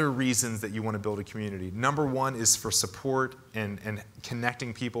the other reasons that you want to build a community. Number one is for support and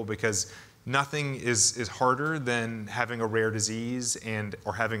connecting people, because nothing is harder than having a rare disease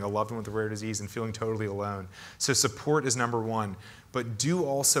or having a loved one with a rare disease and feeling totally alone. So support is number one. But do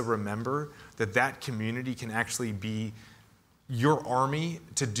also remember that that community can actually be your army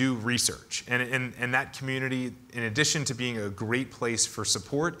to do research. And that community, in addition to being a great place for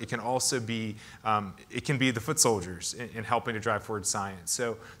support, it can also be, the foot soldiers in helping to drive forward science.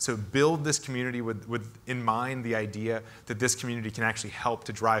 So build this community with in mind the idea that this community can actually help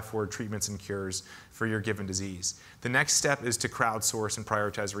to drive forward treatments and cures for your given disease. The next step is to crowdsource and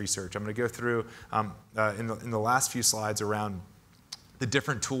prioritize research. I'm going to go through in the last few slides around the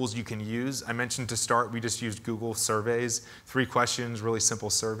different tools you can use. I mentioned to start, we just used Google surveys, 3 questions, really simple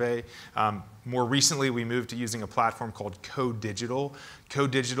survey. More recently, we moved to using a platform called CoDigital,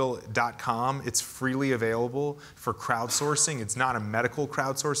 codigital.com. It's freely available for crowdsourcing. It's not a medical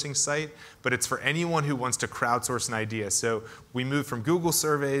crowdsourcing site, but it's for anyone who wants to crowdsource an idea. So we moved from Google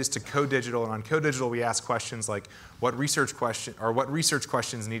surveys to CoDigital, and on CoDigital, we ask questions like, what research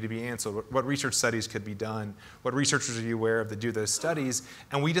questions need to be answered? What research studies could be done? What researchers are you aware of that do those studies?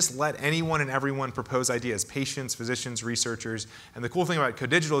 And we just let anyone and everyone propose ideas, patients, physicians, researchers. And the cool thing about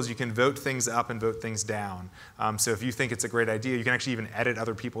CoDigital is you can vote things up and vote things down. So if you think it's a great idea, you can actually even edit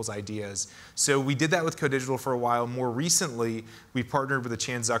other people's ideas. So we did that with CoDigital for a while. More recently, we partnered with the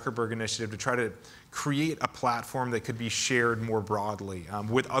Chan Zuckerberg Initiative to try to create a platform that could be shared more broadly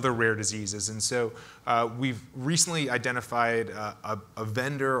with other rare diseases. And so we've recently identified a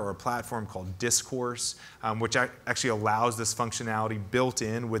vendor or a platform called Discourse, which actually allows this functionality built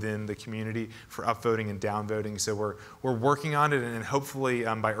in within the community for upvoting and downvoting. So we're working on it, and hopefully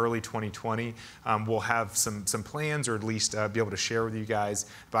by early 2020, we'll have some plans, or at least be able to share with you guys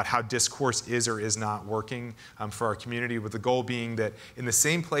about how Discourse is or is not working for our community, with the goal being that in the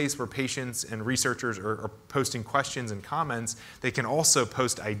same place where patients and researchers are posting questions and comments, they can also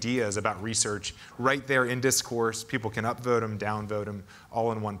post ideas about research right there in Discourse. People can upvote them, downvote them,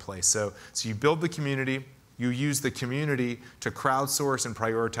 all in one place. So you build the community, you use the community to crowdsource and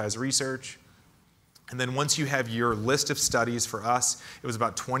prioritize research. And then once you have your list of studies, for us, it was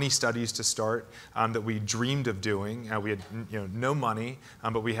about 20 studies to start that we dreamed of doing. We had no money,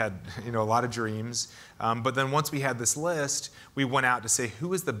 but we had a lot of dreams. But then once we had this list, we went out to say,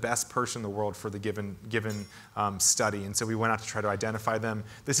 who is the best person in the world for the given study? And so we went out to try to identify them.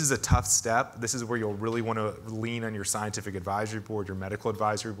 This is a tough step. This is where you'll really want to lean on your scientific advisory board, your medical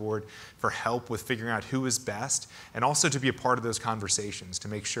advisory board, for help with figuring out who is best, and also to be a part of those conversations to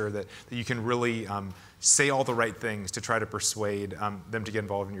make sure that you can really say all the right things to try to persuade them to get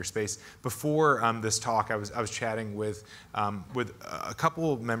involved in your space. Before this talk, I was chatting with a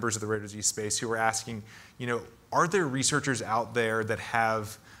couple members of the rare disease space who were asking, are there researchers out there that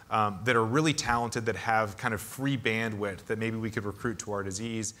have that are really talented, that have kind of free bandwidth that maybe we could recruit to our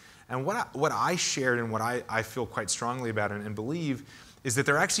disease? And what I shared and what I feel quite strongly about and believe is that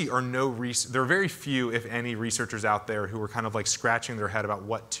there actually are there are very few, if any, researchers out there who are kind of like scratching their head about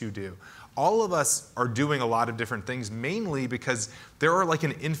what to do. All of us are doing a lot of different things, mainly because there are like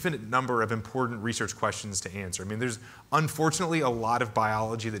an infinite number of important research questions to answer. I mean, there's unfortunately a lot of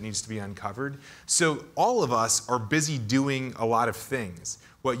biology that needs to be uncovered. So all of us are busy doing a lot of things.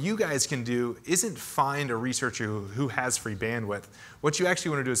 What you guys can do isn't find a researcher who has free bandwidth. What you actually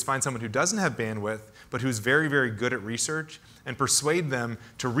want to do is find someone who doesn't have bandwidth, but who's very, very good at research, and persuade them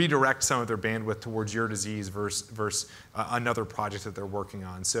to redirect some of their bandwidth towards your disease versus another project that they're working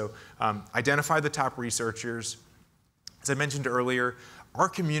on. So identify the top researchers. As I mentioned earlier, our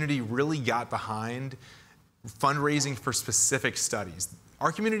community really got behind fundraising for specific studies.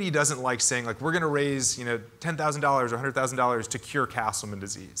 Our community doesn't like saying, like, we're going to raise $10,000 or $100,000 to cure Castleman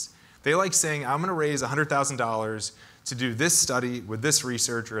disease. They like saying, I'm going to raise $100,000 to do this study with this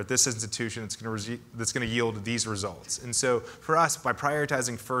researcher at this institution that's going to yield these results. And so for us, by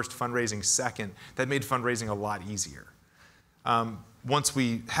prioritizing first, fundraising second, that made fundraising a lot easier. Once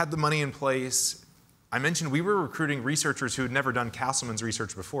we had the money in place, I mentioned we were recruiting researchers who had never done Castleman's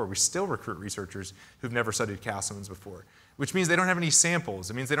research before. We still recruit researchers who've never studied Castleman's before, which means they don't have any samples.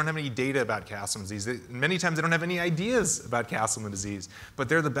 It means they don't have any data about Castleman disease. Many times they don't have any ideas about Castleman disease, but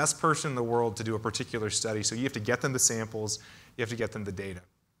they're the best person in the world to do a particular study. So you have to get them the samples, you have to get them the data.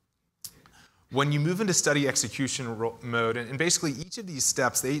 When you move into study execution mode, and basically each of these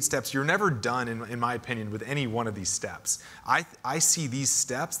steps, the 8 steps, you're never done, in my opinion, with any one of these steps. I see these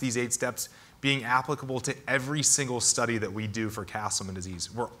steps, these 8 steps, being applicable to every single study that we do for Castleman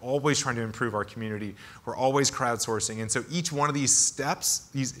disease. We're always trying to improve our community. We're always crowdsourcing. And so each one of these steps,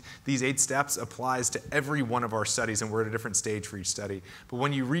 these 8 steps, applies to every one of our studies, and we're at a different stage for each study. But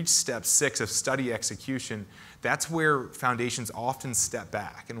when you reach step 6 of study execution, that's where foundations often step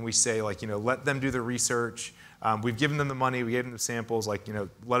back. And we say, like, let them do the research. We've given them the money. We gave them the samples. Like,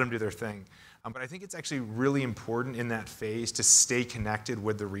 let them do their thing. But I think it's actually really important in that phase to stay connected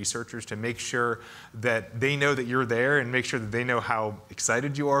with the researchers, to make sure that they know that you're there, and make sure that they know how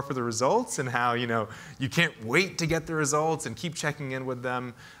excited you are for the results, and how you can't wait to get the results, and keep checking in with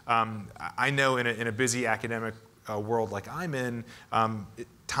them. I know in a busy academic world like I'm in,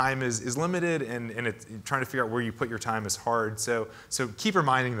 time is limited, and trying to figure out where you put your time is hard. So keep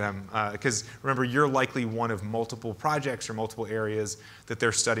reminding them, because remember, you're likely one of multiple projects or multiple areas that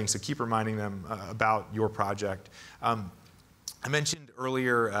they're studying, so keep reminding them about your project. I mentioned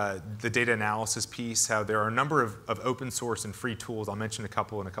earlier the data analysis piece, how there are a number of open source and free tools. I'll mention a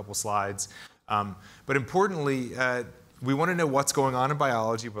couple in a couple slides. But importantly, we want to know what's going on in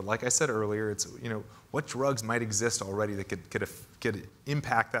biology, but like I said earlier, it's what drugs might exist already that could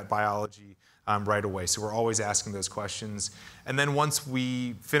impact that biology right away. So we're always asking those questions. And then once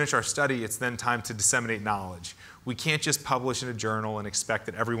we finish our study, it's then time to disseminate knowledge. We can't just publish in a journal and expect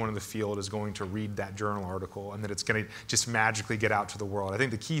that everyone in the field is going to read that journal article and that it's going to just magically get out to the world. I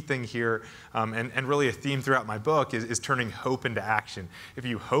think the key thing here, and really a theme throughout my book, is turning hope into action. If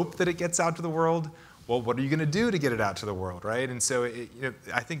you hope that it gets out to the world, well, what are you going to do to get it out to the world, right? And so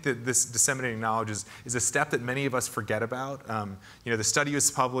I think that this disseminating knowledge is a step that many of us forget about. The study is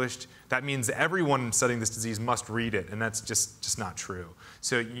published. That means everyone studying this disease must read it, and that's just not true.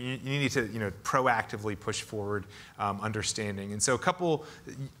 So you need to proactively push forward understanding. And so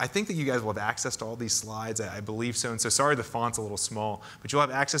I think that you guys will have access to all these slides. I believe so. And so sorry the font's a little small, but you'll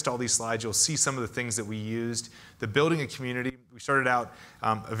have access to all these slides. You'll see some of the things that we used. The building a community, we started out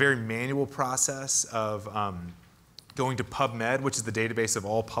a very manual process of going to PubMed, which is the database of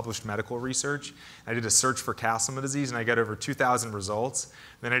all published medical research. I did a search for Castleman disease, and I got over 2,000 results.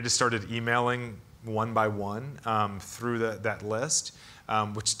 Then I just started emailing one by one through that list,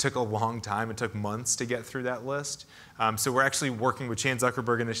 which took a long time. It took months to get through that list. So we're actually working with Chan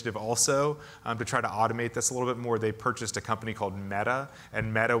Zuckerberg Initiative also to try to automate this a little bit more. They purchased a company called Meta,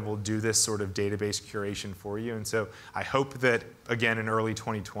 and Meta will do this sort of database curation for you. And so I hope that, again, in early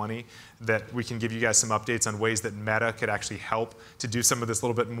 2020, that we can give you guys some updates on ways that Meta could actually help to do some of this a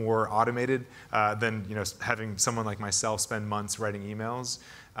little bit more automated than having someone like myself spend months writing emails.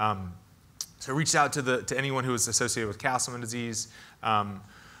 So I reached out to anyone who was associated with Castleman disease.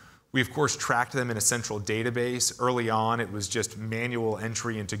 We, of course, tracked them in a central database. Early on, it was just manual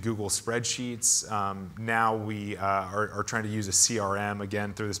entry into Google spreadsheets. Now we are trying to use a CRM,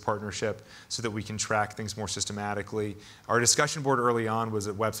 again, through this partnership so that we can track things more systematically. Our discussion board early on was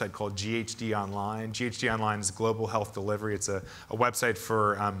a website called GHD Online. GHD Online is Global Health Delivery. It's a website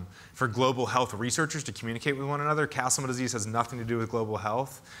for global health researchers to communicate with one another. Castleman disease has nothing to do with global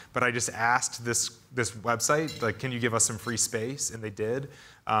health, but I just asked this website, like, can you give us some free space? And they did.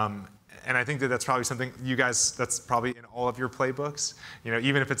 And I think that that's probably something you guys, that's probably in all of your playbooks. You know,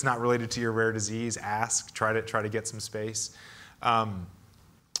 even if it's not related to your rare disease, ask, try to get some space.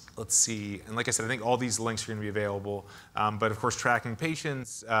 Let's see, and like I said, I think all these links are going to be available. But of course, tracking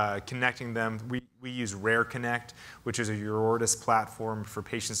patients, connecting them. We use Rare Connect, which is a Eurordis platform for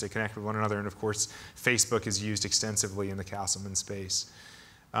patients to connect with one another. And of course, Facebook is used extensively in the Castleman space.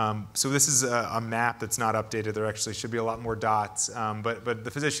 So this is a map that's not updated. There actually should be a lot more dots. But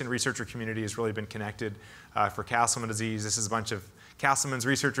the physician researcher community has really been connected for Castleman disease. This is a bunch of Castleman's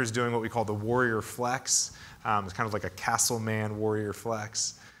researchers doing what we call the Warrior Flex. It's kind of like a Castleman Warrior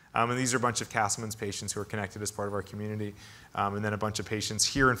Flex. And these are a bunch of Castleman's patients who are connected as part of our community. And then a bunch of patients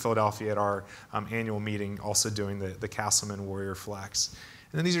here in Philadelphia at our annual meeting also doing the Castleman Warrior Flex.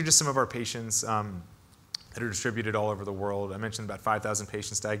 And then these are just some of our patients that are distributed all over the world. I mentioned about 5,000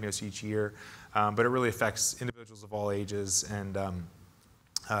 patients diagnosed each year, but it really affects individuals of all ages and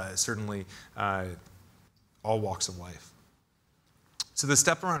certainly all walks of life. So the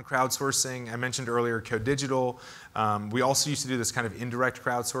step around crowdsourcing, I mentioned earlier CoDigital. We also used to do this kind of indirect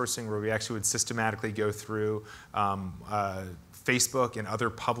crowdsourcing where we actually would systematically go through Facebook and other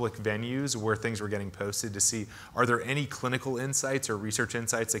public venues where things were getting posted to see, are there any clinical insights or research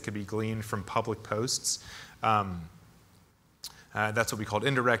insights that could be gleaned from public posts? That's what we called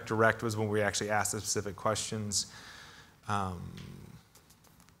indirect. Direct was when we actually asked the specific questions. And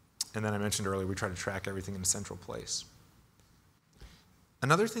then I mentioned earlier, we try to track everything in a central place.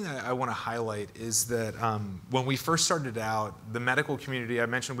 Another thing that I want to highlight is that when we first started out, the medical community, I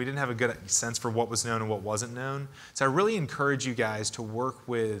mentioned we didn't have a good sense for what was known and what wasn't known. So I really encourage you guys to work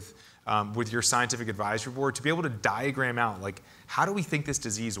with your scientific advisory board to be able to diagram out, like, how do we think this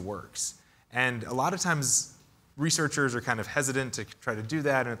disease works? And a lot of times, researchers are kind of hesitant to try to do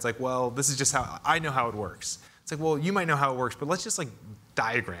that, and it's like, well, this is just how I know how it works. It's like, well, you might know how it works, but let's just like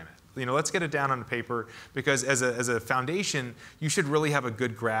diagram it. You know, let's get it down on the paper, because as a foundation, you should really have a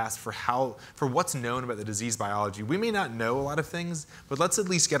good grasp for what's known about the disease biology. We may not know a lot of things, but let's at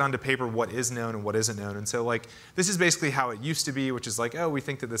least get onto paper what is known and what isn't known. And so, like, this is basically how it used to be, which is like, oh, we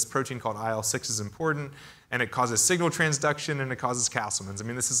think that this protein called IL-6 is important, and it causes signal transduction, and it causes Castleman's. I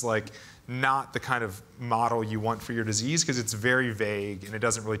mean, this is like not the kind of model you want for your disease, because it's very vague, and it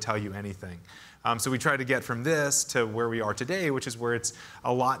doesn't really tell you anything. So we try to get from this to where we are today, which is where it's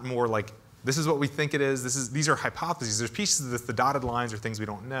a lot more like, this is what we think it is. These are hypotheses. There's pieces of this, the dotted lines are things we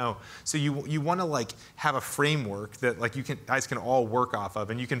don't know. So you want to like have a framework that like guys can all work off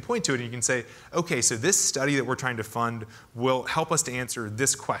of, and you can point to it and you can say, okay, so this study that we're trying to fund will help us to answer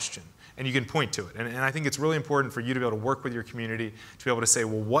this question. And you can point to it. And I think it's really important for you to be able to work with your community to be able to say,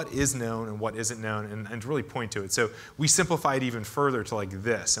 well, what is known and what isn't known, and to really point to it. So we simplify it even further to like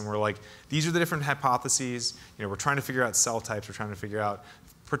this, and we're like, these are the different hypotheses. You know, we're trying to figure out cell types. We're trying to figure out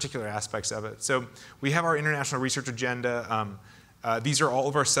particular aspects of it. So we have our international research agenda. These are all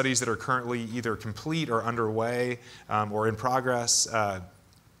of our studies that are currently either complete or underway or in progress.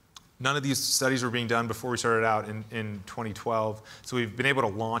 None of these studies were being done before we started out in 2012. So we've been able to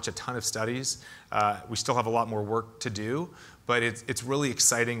launch a ton of studies. We still have a lot more work to do, but it's really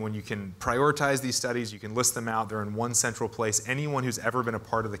exciting when you can prioritize these studies, you can list them out, they're in one central place. Anyone who's ever been a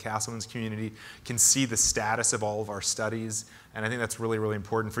part of the Castleman's community can see the status of all of our studies, and I think that's really, really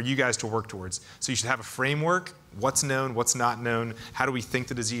important for you guys to work towards. So you should have a framework, what's known, what's not known, how do we think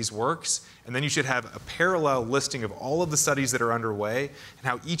the disease works, and then you should have a parallel listing of all of the studies that are underway and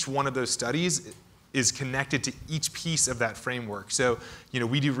how each one of those studies is connected to each piece of that framework. So, you know,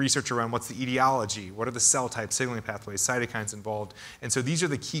 we do research around what's the etiology, what are the cell types, signaling pathways, cytokines involved, and so these are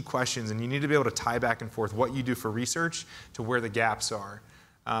the key questions, and you need to be able to tie back and forth what you do for research to where the gaps are.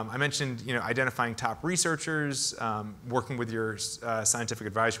 I mentioned, you know, identifying top researchers, working with your scientific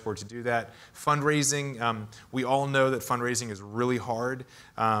advisory board to do that. Fundraising, we all know that fundraising is really hard.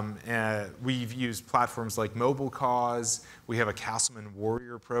 We've used platforms like MobileCause. We have a Castleman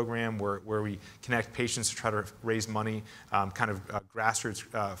Warrior program where we connect patients to try to raise money, kind of grassroots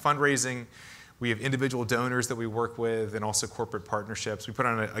fundraising. We have individual donors that we work with and also corporate partnerships. We put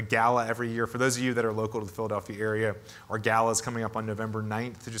on a gala every year. For those of you that are local to the Philadelphia area, our gala is coming up on November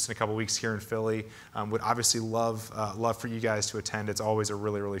 9th, just in a couple weeks here in Philly. Would obviously love for you guys to attend. It's always a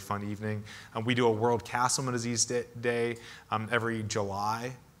really, really fun evening. We do a World Castleman Disease Day every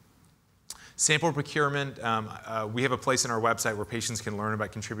July. Sample procurement, we have a place on our website where patients can learn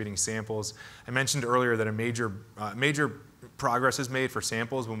about contributing samples. I mentioned earlier that a major progress is made for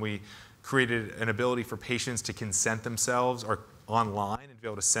samples when we created an ability for patients to consent themselves or online and be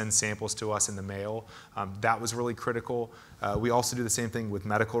able to send samples to us in the mail. That was really critical. We also do the same thing with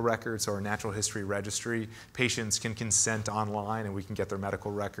medical records, so our natural history registry. Patients can consent online and we can get their medical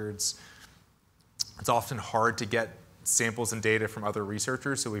records. It's often hard to get samples and data from other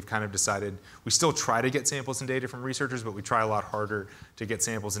researchers, so we've kind of decided we still try to get samples and data from researchers, but we try a lot harder to get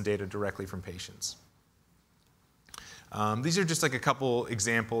samples and data directly from patients. These are just like a couple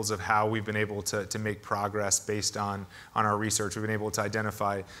examples of how we've been able to make progress based on our research. We've been able to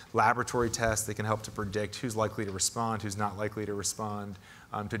identify laboratory tests that can help to predict who's likely to respond, who's not likely to respond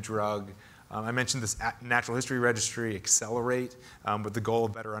to drug. I mentioned this natural history registry, Accelerate, with the goal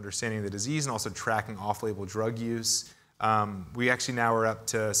of better understanding the disease and also tracking off-label drug use. We actually now are up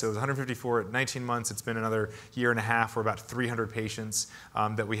to, so it was 154 at 19 months. It's been another year and a half. We're about 300 patients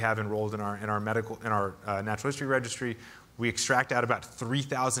that we have enrolled in our natural history registry. We extract out about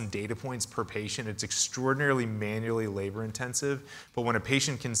 3,000 data points per patient. It's extraordinarily manually labor intensive, but when a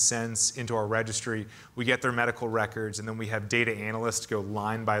patient consents into our registry, we get their medical records, and then we have data analysts go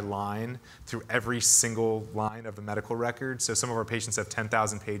line by line through every single line of the medical record. So some of our patients have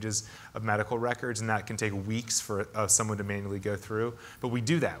 10,000 pages of medical records, and that can take weeks for someone to manually go through. But we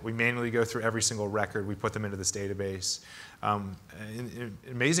do that. We manually go through every single record. We put them into this database.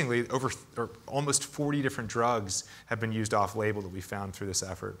 Amazingly, almost 40 different drugs have been used off-label that we found through this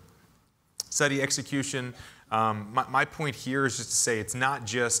effort. Study execution, my point here is just to say it's not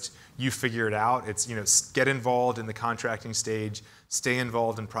just you figure it out. It's get involved in the contracting stage, stay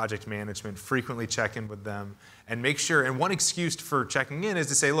involved in project management, frequently check in with them, and make sure, and one excuse for checking in is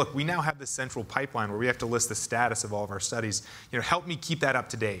to say, look, we now have this central pipeline where we have to list the status of all of our studies. Help me keep that up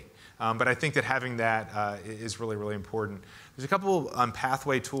to date. But I think that having that is really, really important. There's a couple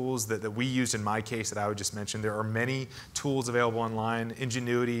pathway tools that we used in my case that I would just mention. There are many tools available online.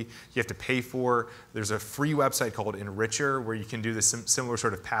 Ingenuity, you have to pay for. There's a free website called Enricher where you can do the similar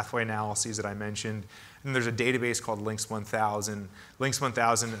sort of pathway analyses that I mentioned. And there's a database called Links 1000. Links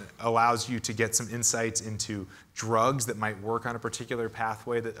 1000 allows you to get some insights into drugs that might work on a particular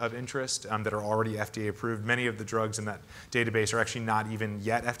pathway of interest that are already FDA approved. Many of the drugs in that database are actually not even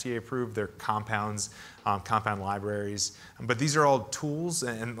yet FDA approved. They're compounds, compound libraries. But these are all tools,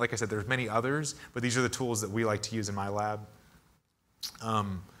 and like I said, there's many others, but these are the tools that we like to use in my lab.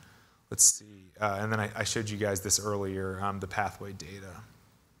 Let's see, and then I showed you guys this earlier, the pathway data.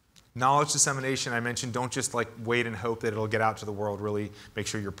 Knowledge dissemination, I mentioned, don't just wait and hope that it'll get out to the world. Really make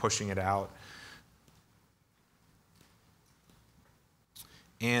sure you're pushing it out.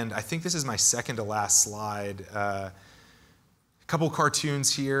 And I think this is my second to last slide. A couple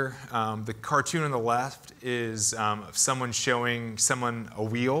cartoons here. The cartoon on the left is of someone showing someone a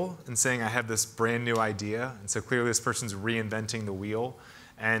wheel and saying, I have this brand new idea. And so clearly this person's reinventing the wheel.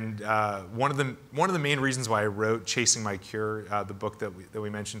 And one of the main reasons why I wrote Chasing My Cure, the book that we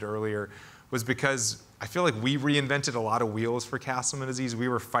mentioned earlier, was because I feel like we reinvented a lot of wheels for Castleman disease. We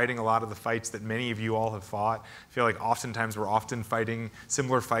were fighting a lot of the fights that many of you all have fought. I feel like oftentimes we're often fighting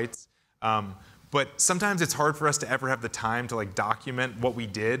similar fights. But sometimes it's hard for us to ever have the time to document what we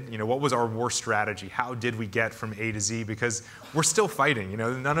did. What was our war strategy? How did we get from A to Z? Because we're still fighting.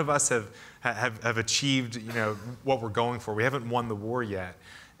 None of us have achieved what we're going for. We haven't won the war yet.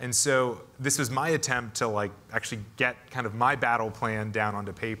 And so this was my attempt to actually get kind of my battle plan down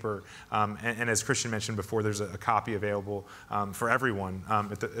onto paper. And as Christian mentioned before, there's a copy available for everyone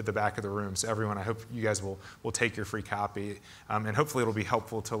at the back of the room. So everyone, I hope you guys will take your free copy. And hopefully it'll be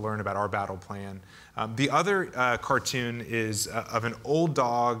helpful to learn about our battle plan. The other cartoon is of an old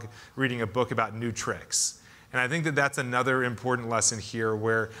dog reading a book about new tricks. And I think that that's another important lesson here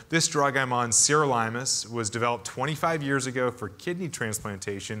where this drug I'm on, sirolimus, was developed 25 years ago for kidney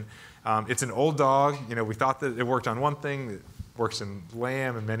transplantation. It's an old dog. We thought that it worked on one thing. It works in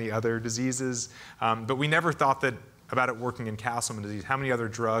lamb and many other diseases. But we never thought about it working in Castleman disease. How many other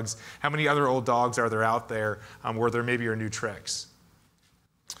drugs, how many other old dogs are there out there where there maybe are new tricks?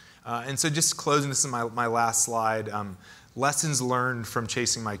 And so just closing, this is my last slide. Lessons learned from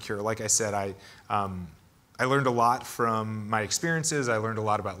Chasing My Cure. Like I said, I I learned a lot from my experiences. I learned a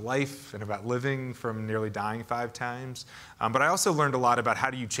lot about life and about living from nearly dying 5 times. But I also learned a lot about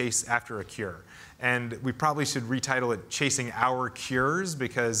how do you chase after a cure. And we probably should retitle it Chasing Our Cures,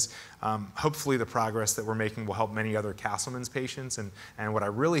 because hopefully the progress that we're making will help many other Castleman's patients. And what I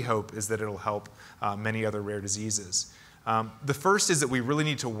really hope is that it'll help many other rare diseases. The first is that we really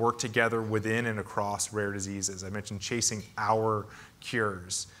need to work together within and across rare diseases. I mentioned chasing our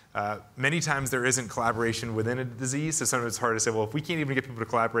cures. Many times there isn't collaboration within a disease, so sometimes it's hard to say, well, if we can't even get people to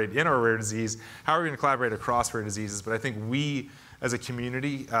collaborate in our rare disease, how are we going to collaborate across rare diseases? But I think we, as a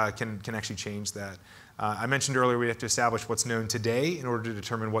community, can actually change that. I mentioned earlier we have to establish what's known today in order to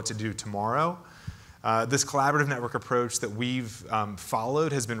determine what to do tomorrow. This collaborative network approach that we've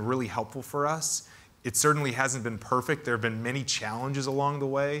followed has been really helpful for us. It certainly hasn't been perfect. There have been many challenges along the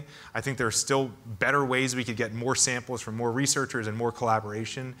way. I think there are still better ways we could get more samples from more researchers and more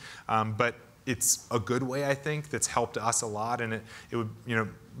collaboration. But it's a good way, I think, that's helped us a lot, and it would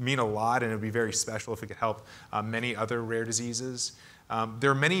mean a lot, and it would be very special if it could help many other rare diseases. There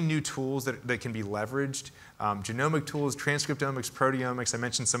are many new tools that can be leveraged. Genomic tools, transcriptomics, proteomics, I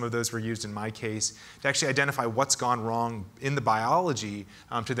mentioned some of those were used in my case, to actually identify what's gone wrong in the biology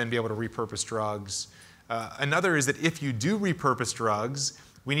to then be able to repurpose drugs. Another is that if you do repurpose drugs,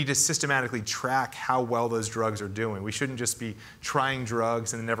 we need to systematically track how well those drugs are doing. We shouldn't just be trying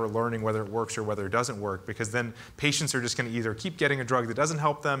drugs and never learning whether it works or whether it doesn't work, because then patients are just going to either keep getting a drug that doesn't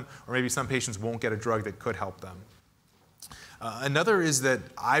help them, or maybe some patients won't get a drug that could help them. Another is that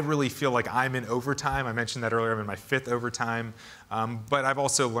I really feel like I'm in overtime. I mentioned that earlier. I'm in my 5th overtime. But I've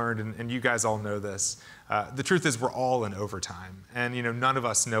also learned, and you guys all know this, the truth is we're all in overtime. And none of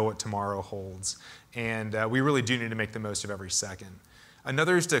us know what tomorrow holds. And we really do need to make the most of every second.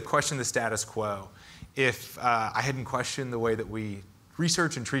 Another is to question the status quo. If I hadn't questioned the way that we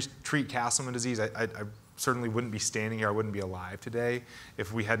research and treat Castleman disease, I certainly wouldn't be standing here. I wouldn't be alive today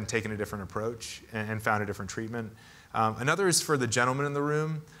if we hadn't taken a different approach and found a different treatment. Another is for the gentleman in the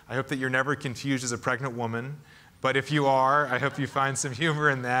room. I hope that you're never confused as a pregnant woman. But if you are, I hope you find some humor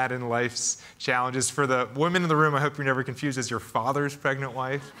in that and life's challenges. For the women in the room, I hope you're never confused as your father's pregnant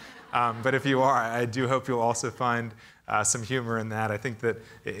wife. But if you are, I do hope you'll also find some humor in that. I think that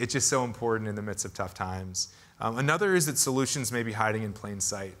it's just so important in the midst of tough times. Another is that solutions may be hiding in plain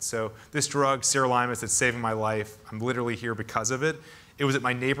sight. So this drug, sirolimus, that's saving my life, I'm literally here because of it. It was at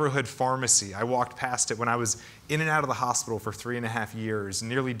my neighborhood pharmacy. I walked past it when I was in and out of the hospital for 3.5 years,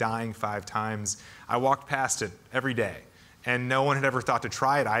 nearly dying 5 times. I walked past it every day, and no one had ever thought to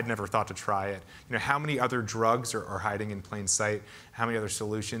try it. I'd never thought to try it. How many other drugs are hiding in plain sight? How many other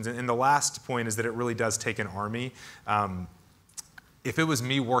solutions? And the last point is that it really does take an army. If it was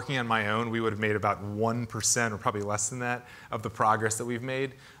me working on my own, we would have made about 1%, or probably less than that, of the progress that we've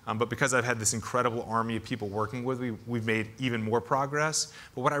made. But because I've had this incredible army of people working with me, we've made even more progress.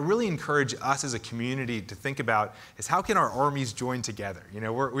 But what I really encourage us as a community to think about is how can our armies join together?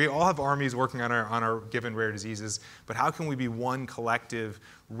 We all have armies working on our given rare diseases, but how can we be one collective,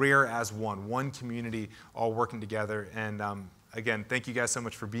 rare as one community, all working together? And again, thank you guys so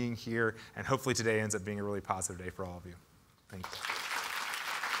much for being here, and hopefully today ends up being a really positive day for all of you. Thank you.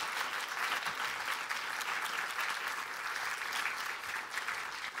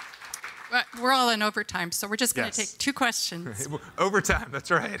 We're all in overtime, so we're just going to take 2 questions. Overtime,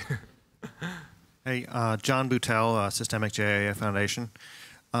 that's right. Hey, John Boutel, Systemic JAA Foundation.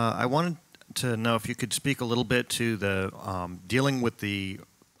 I wanted to know if you could speak a little bit to the dealing with the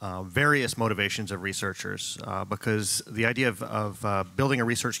various motivations of researchers, because the idea of building a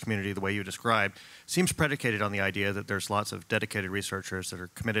research community the way you described seems predicated on the idea that there's lots of dedicated researchers that are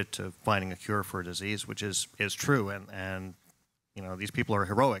committed to finding a cure for a disease, which is true, and these people are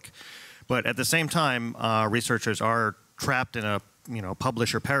heroic. But at the same time, researchers are trapped in a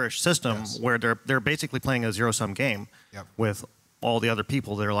publish or perish system where they're basically playing a zero-sum game with all the other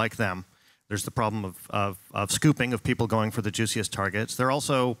people that are like them. There's the problem of scooping, of people going for the juiciest targets. They're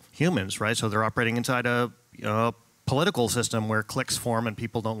also humans, right? So they're operating inside a political system where cliques form and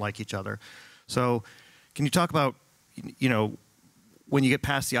people don't like each other. So can you talk about, when you get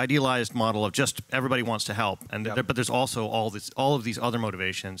past the idealized model of just everybody wants to help, but there's also all of these other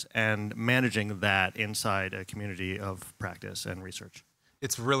motivations, and managing that inside a community of practice and research?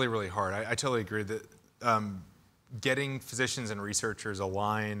 It's really, really hard. I totally agree that getting physicians and researchers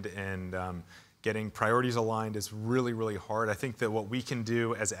aligned and getting priorities aligned is really, really hard. I think that what we can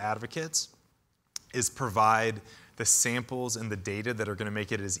do as advocates is provide the samples and the data that are going to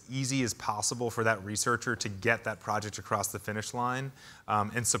make it as easy as possible for that researcher to get that project across the finish line,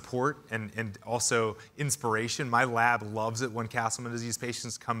 and support and also inspiration. My lab loves it when Castleman disease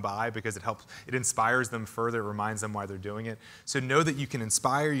patients come by because it inspires them further, it reminds them why they're doing it. So know that you can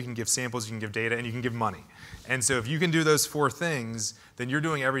inspire, you can give samples, you can give data, and you can give money. And so if you can do those 4 things, then you're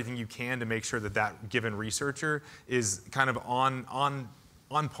doing everything you can to make sure that that given researcher is kind of on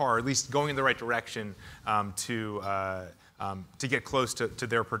par, at least going in the right direction to get close to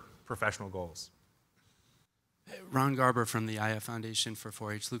their professional goals. Ron Garber from the IF Foundation for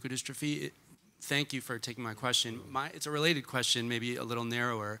 4-H Leukodystrophy. Thank you for taking my question. It's a related question, maybe a little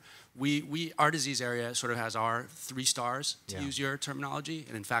narrower. Our disease area sort of has our 3 stars, to use your terminology,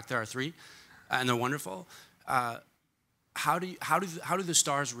 and in fact there are 3, and they're wonderful. How do the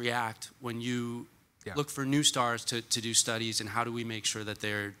stars react when you look for new stars to do studies, and how do we make sure that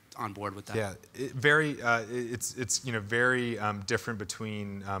they're on board with that? Yeah, it's very different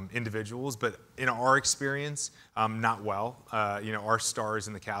between individuals, but in our experience, not well. Our stars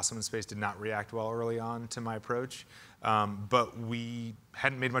in the Castleman space did not react well early on to my approach, but we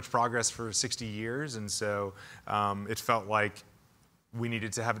hadn't made much progress for 60 years, and so it felt like we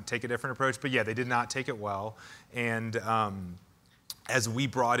needed to take a different approach. But yeah, they did not take it well, and as we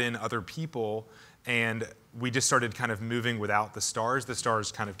brought in other people, and we just started kind of moving without the stars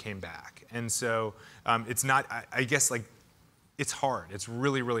kind of came back. And so it's not, I guess, like, it's hard. It's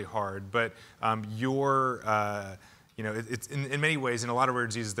really, really hard. But it's in many ways, in a lot of rare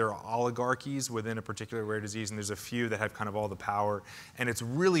diseases, there are oligarchies within a particular rare disease, and there's a few that have kind of all the power. And it's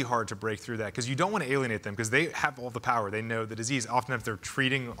really hard to break through that because you don't want to alienate them because they have all the power. They know the disease. Often if they're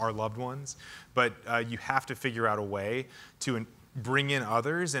treating our loved ones, but you have to figure out a way to bring in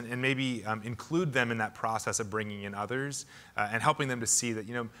others and maybe include them in that process of bringing in others and helping them to see that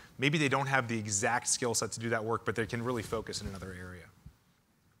maybe they don't have the exact skill set to do that work, but they can really focus in another area.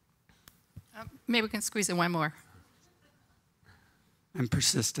 Maybe we can squeeze in one more. I'm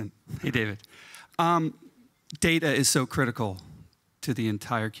persistent. Hey, David. Data is so critical to the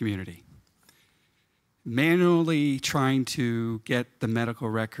entire community. Manually trying to get the medical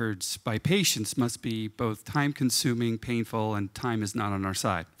records by patients must be both time-consuming, painful, and time is not on our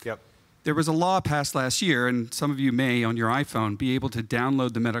side. Yep. There was a law passed last year, and some of you may, on your iPhone, be able to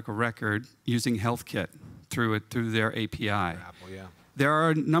download the medical record using HealthKit through their API. Apple, yeah. There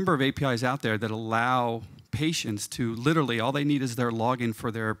are a number of APIs out there that allow patients to literally, all they need is their login for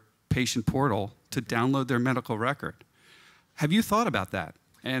their patient portal to download their medical record. Have you thought about that?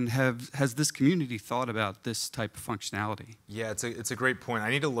 And has this community thought about this type of functionality? Yeah, it's a great point. I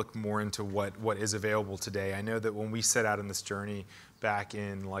need to look more into what is available today. I know that when we set out on this journey back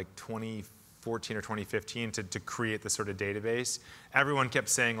in like 2014 or 2015 to create this sort of database, everyone kept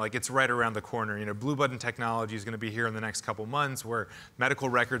saying, like, it's right around the corner. Blue button technology is going to be here in the next couple months where medical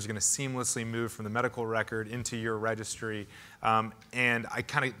records are going to seamlessly move from the medical record into your registry. And I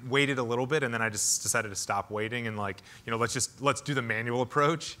kind of waited a little bit, and then I just decided to stop waiting and let's do the manual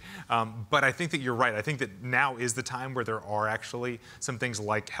approach. But I think that you're right. I think that now is the time where there are actually some things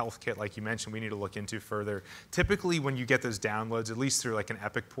like HealthKit, like you mentioned, we need to look into further. Typically, when you get those downloads, at least through like an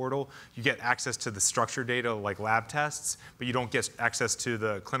Epic portal, you get access to the structured data like lab tests, but you don't get access to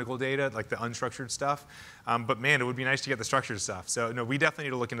the clinical data, like the unstructured stuff. But man, it would be nice to get the structured stuff. So no, we definitely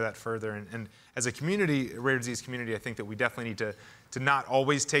need to look into that further. And as a community, a rare disease community, I think that we definitely need to not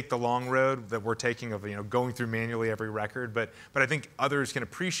always take the long road that we're taking of going through manually every record. But I think others can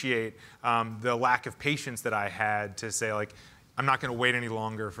appreciate the lack of patience that I had to say, like, I'm not going to wait any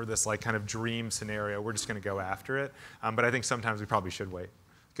longer for this like kind of dream scenario. We're just going to go after it. But I think sometimes we probably should wait.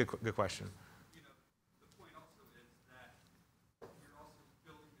 Good question.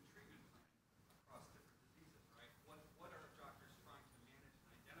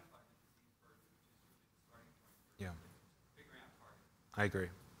 I agree.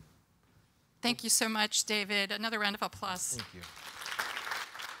 Thank you so much, David. Another round of applause. Thank you.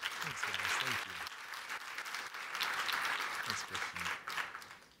 Thanks, guys. Thank you. Thanks, Christian.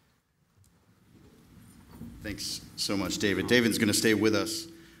 Thanks so much, David. David's going to stay with us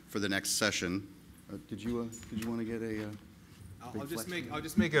for the next session. Did you want to get a? I'll just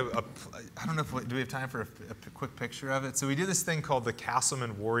make a. I don't know if do we have time for a quick picture of it. So we do this thing called the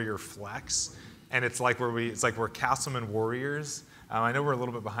Castleman Warrior Flex, and it's like we're Castleman Warriors. I know we're a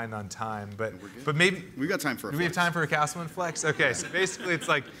little bit behind on time, but maybe we got time for a do flex. We have time for a Castleman Flex? Okay, so basically it's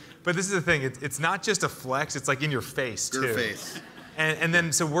like, but this is the thing. It's not just a flex. It's like in your face too. Your face. And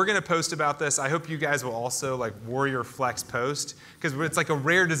then, so we're going to post about this. I hope you guys will also like Warrior Flex post, because it's like a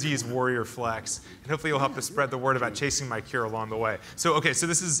rare disease Warrior Flex. And hopefully you'll help to spread the word about chasing my cure along the way. So, okay, so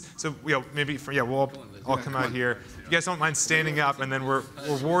this is, so, you know, maybe, we'll all come out here. If you guys don't mind standing up, and then we're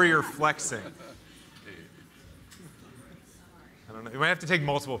Warrior Flexing. I don't know. You might have to take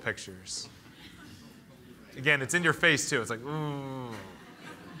multiple pictures. Again, it's in your face, too. It's like, ooh.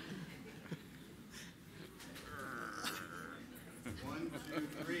 1, 2,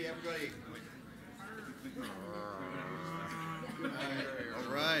 3, everybody.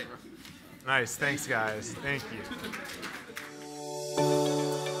 All right. Nice. Thanks, guys. Thank you.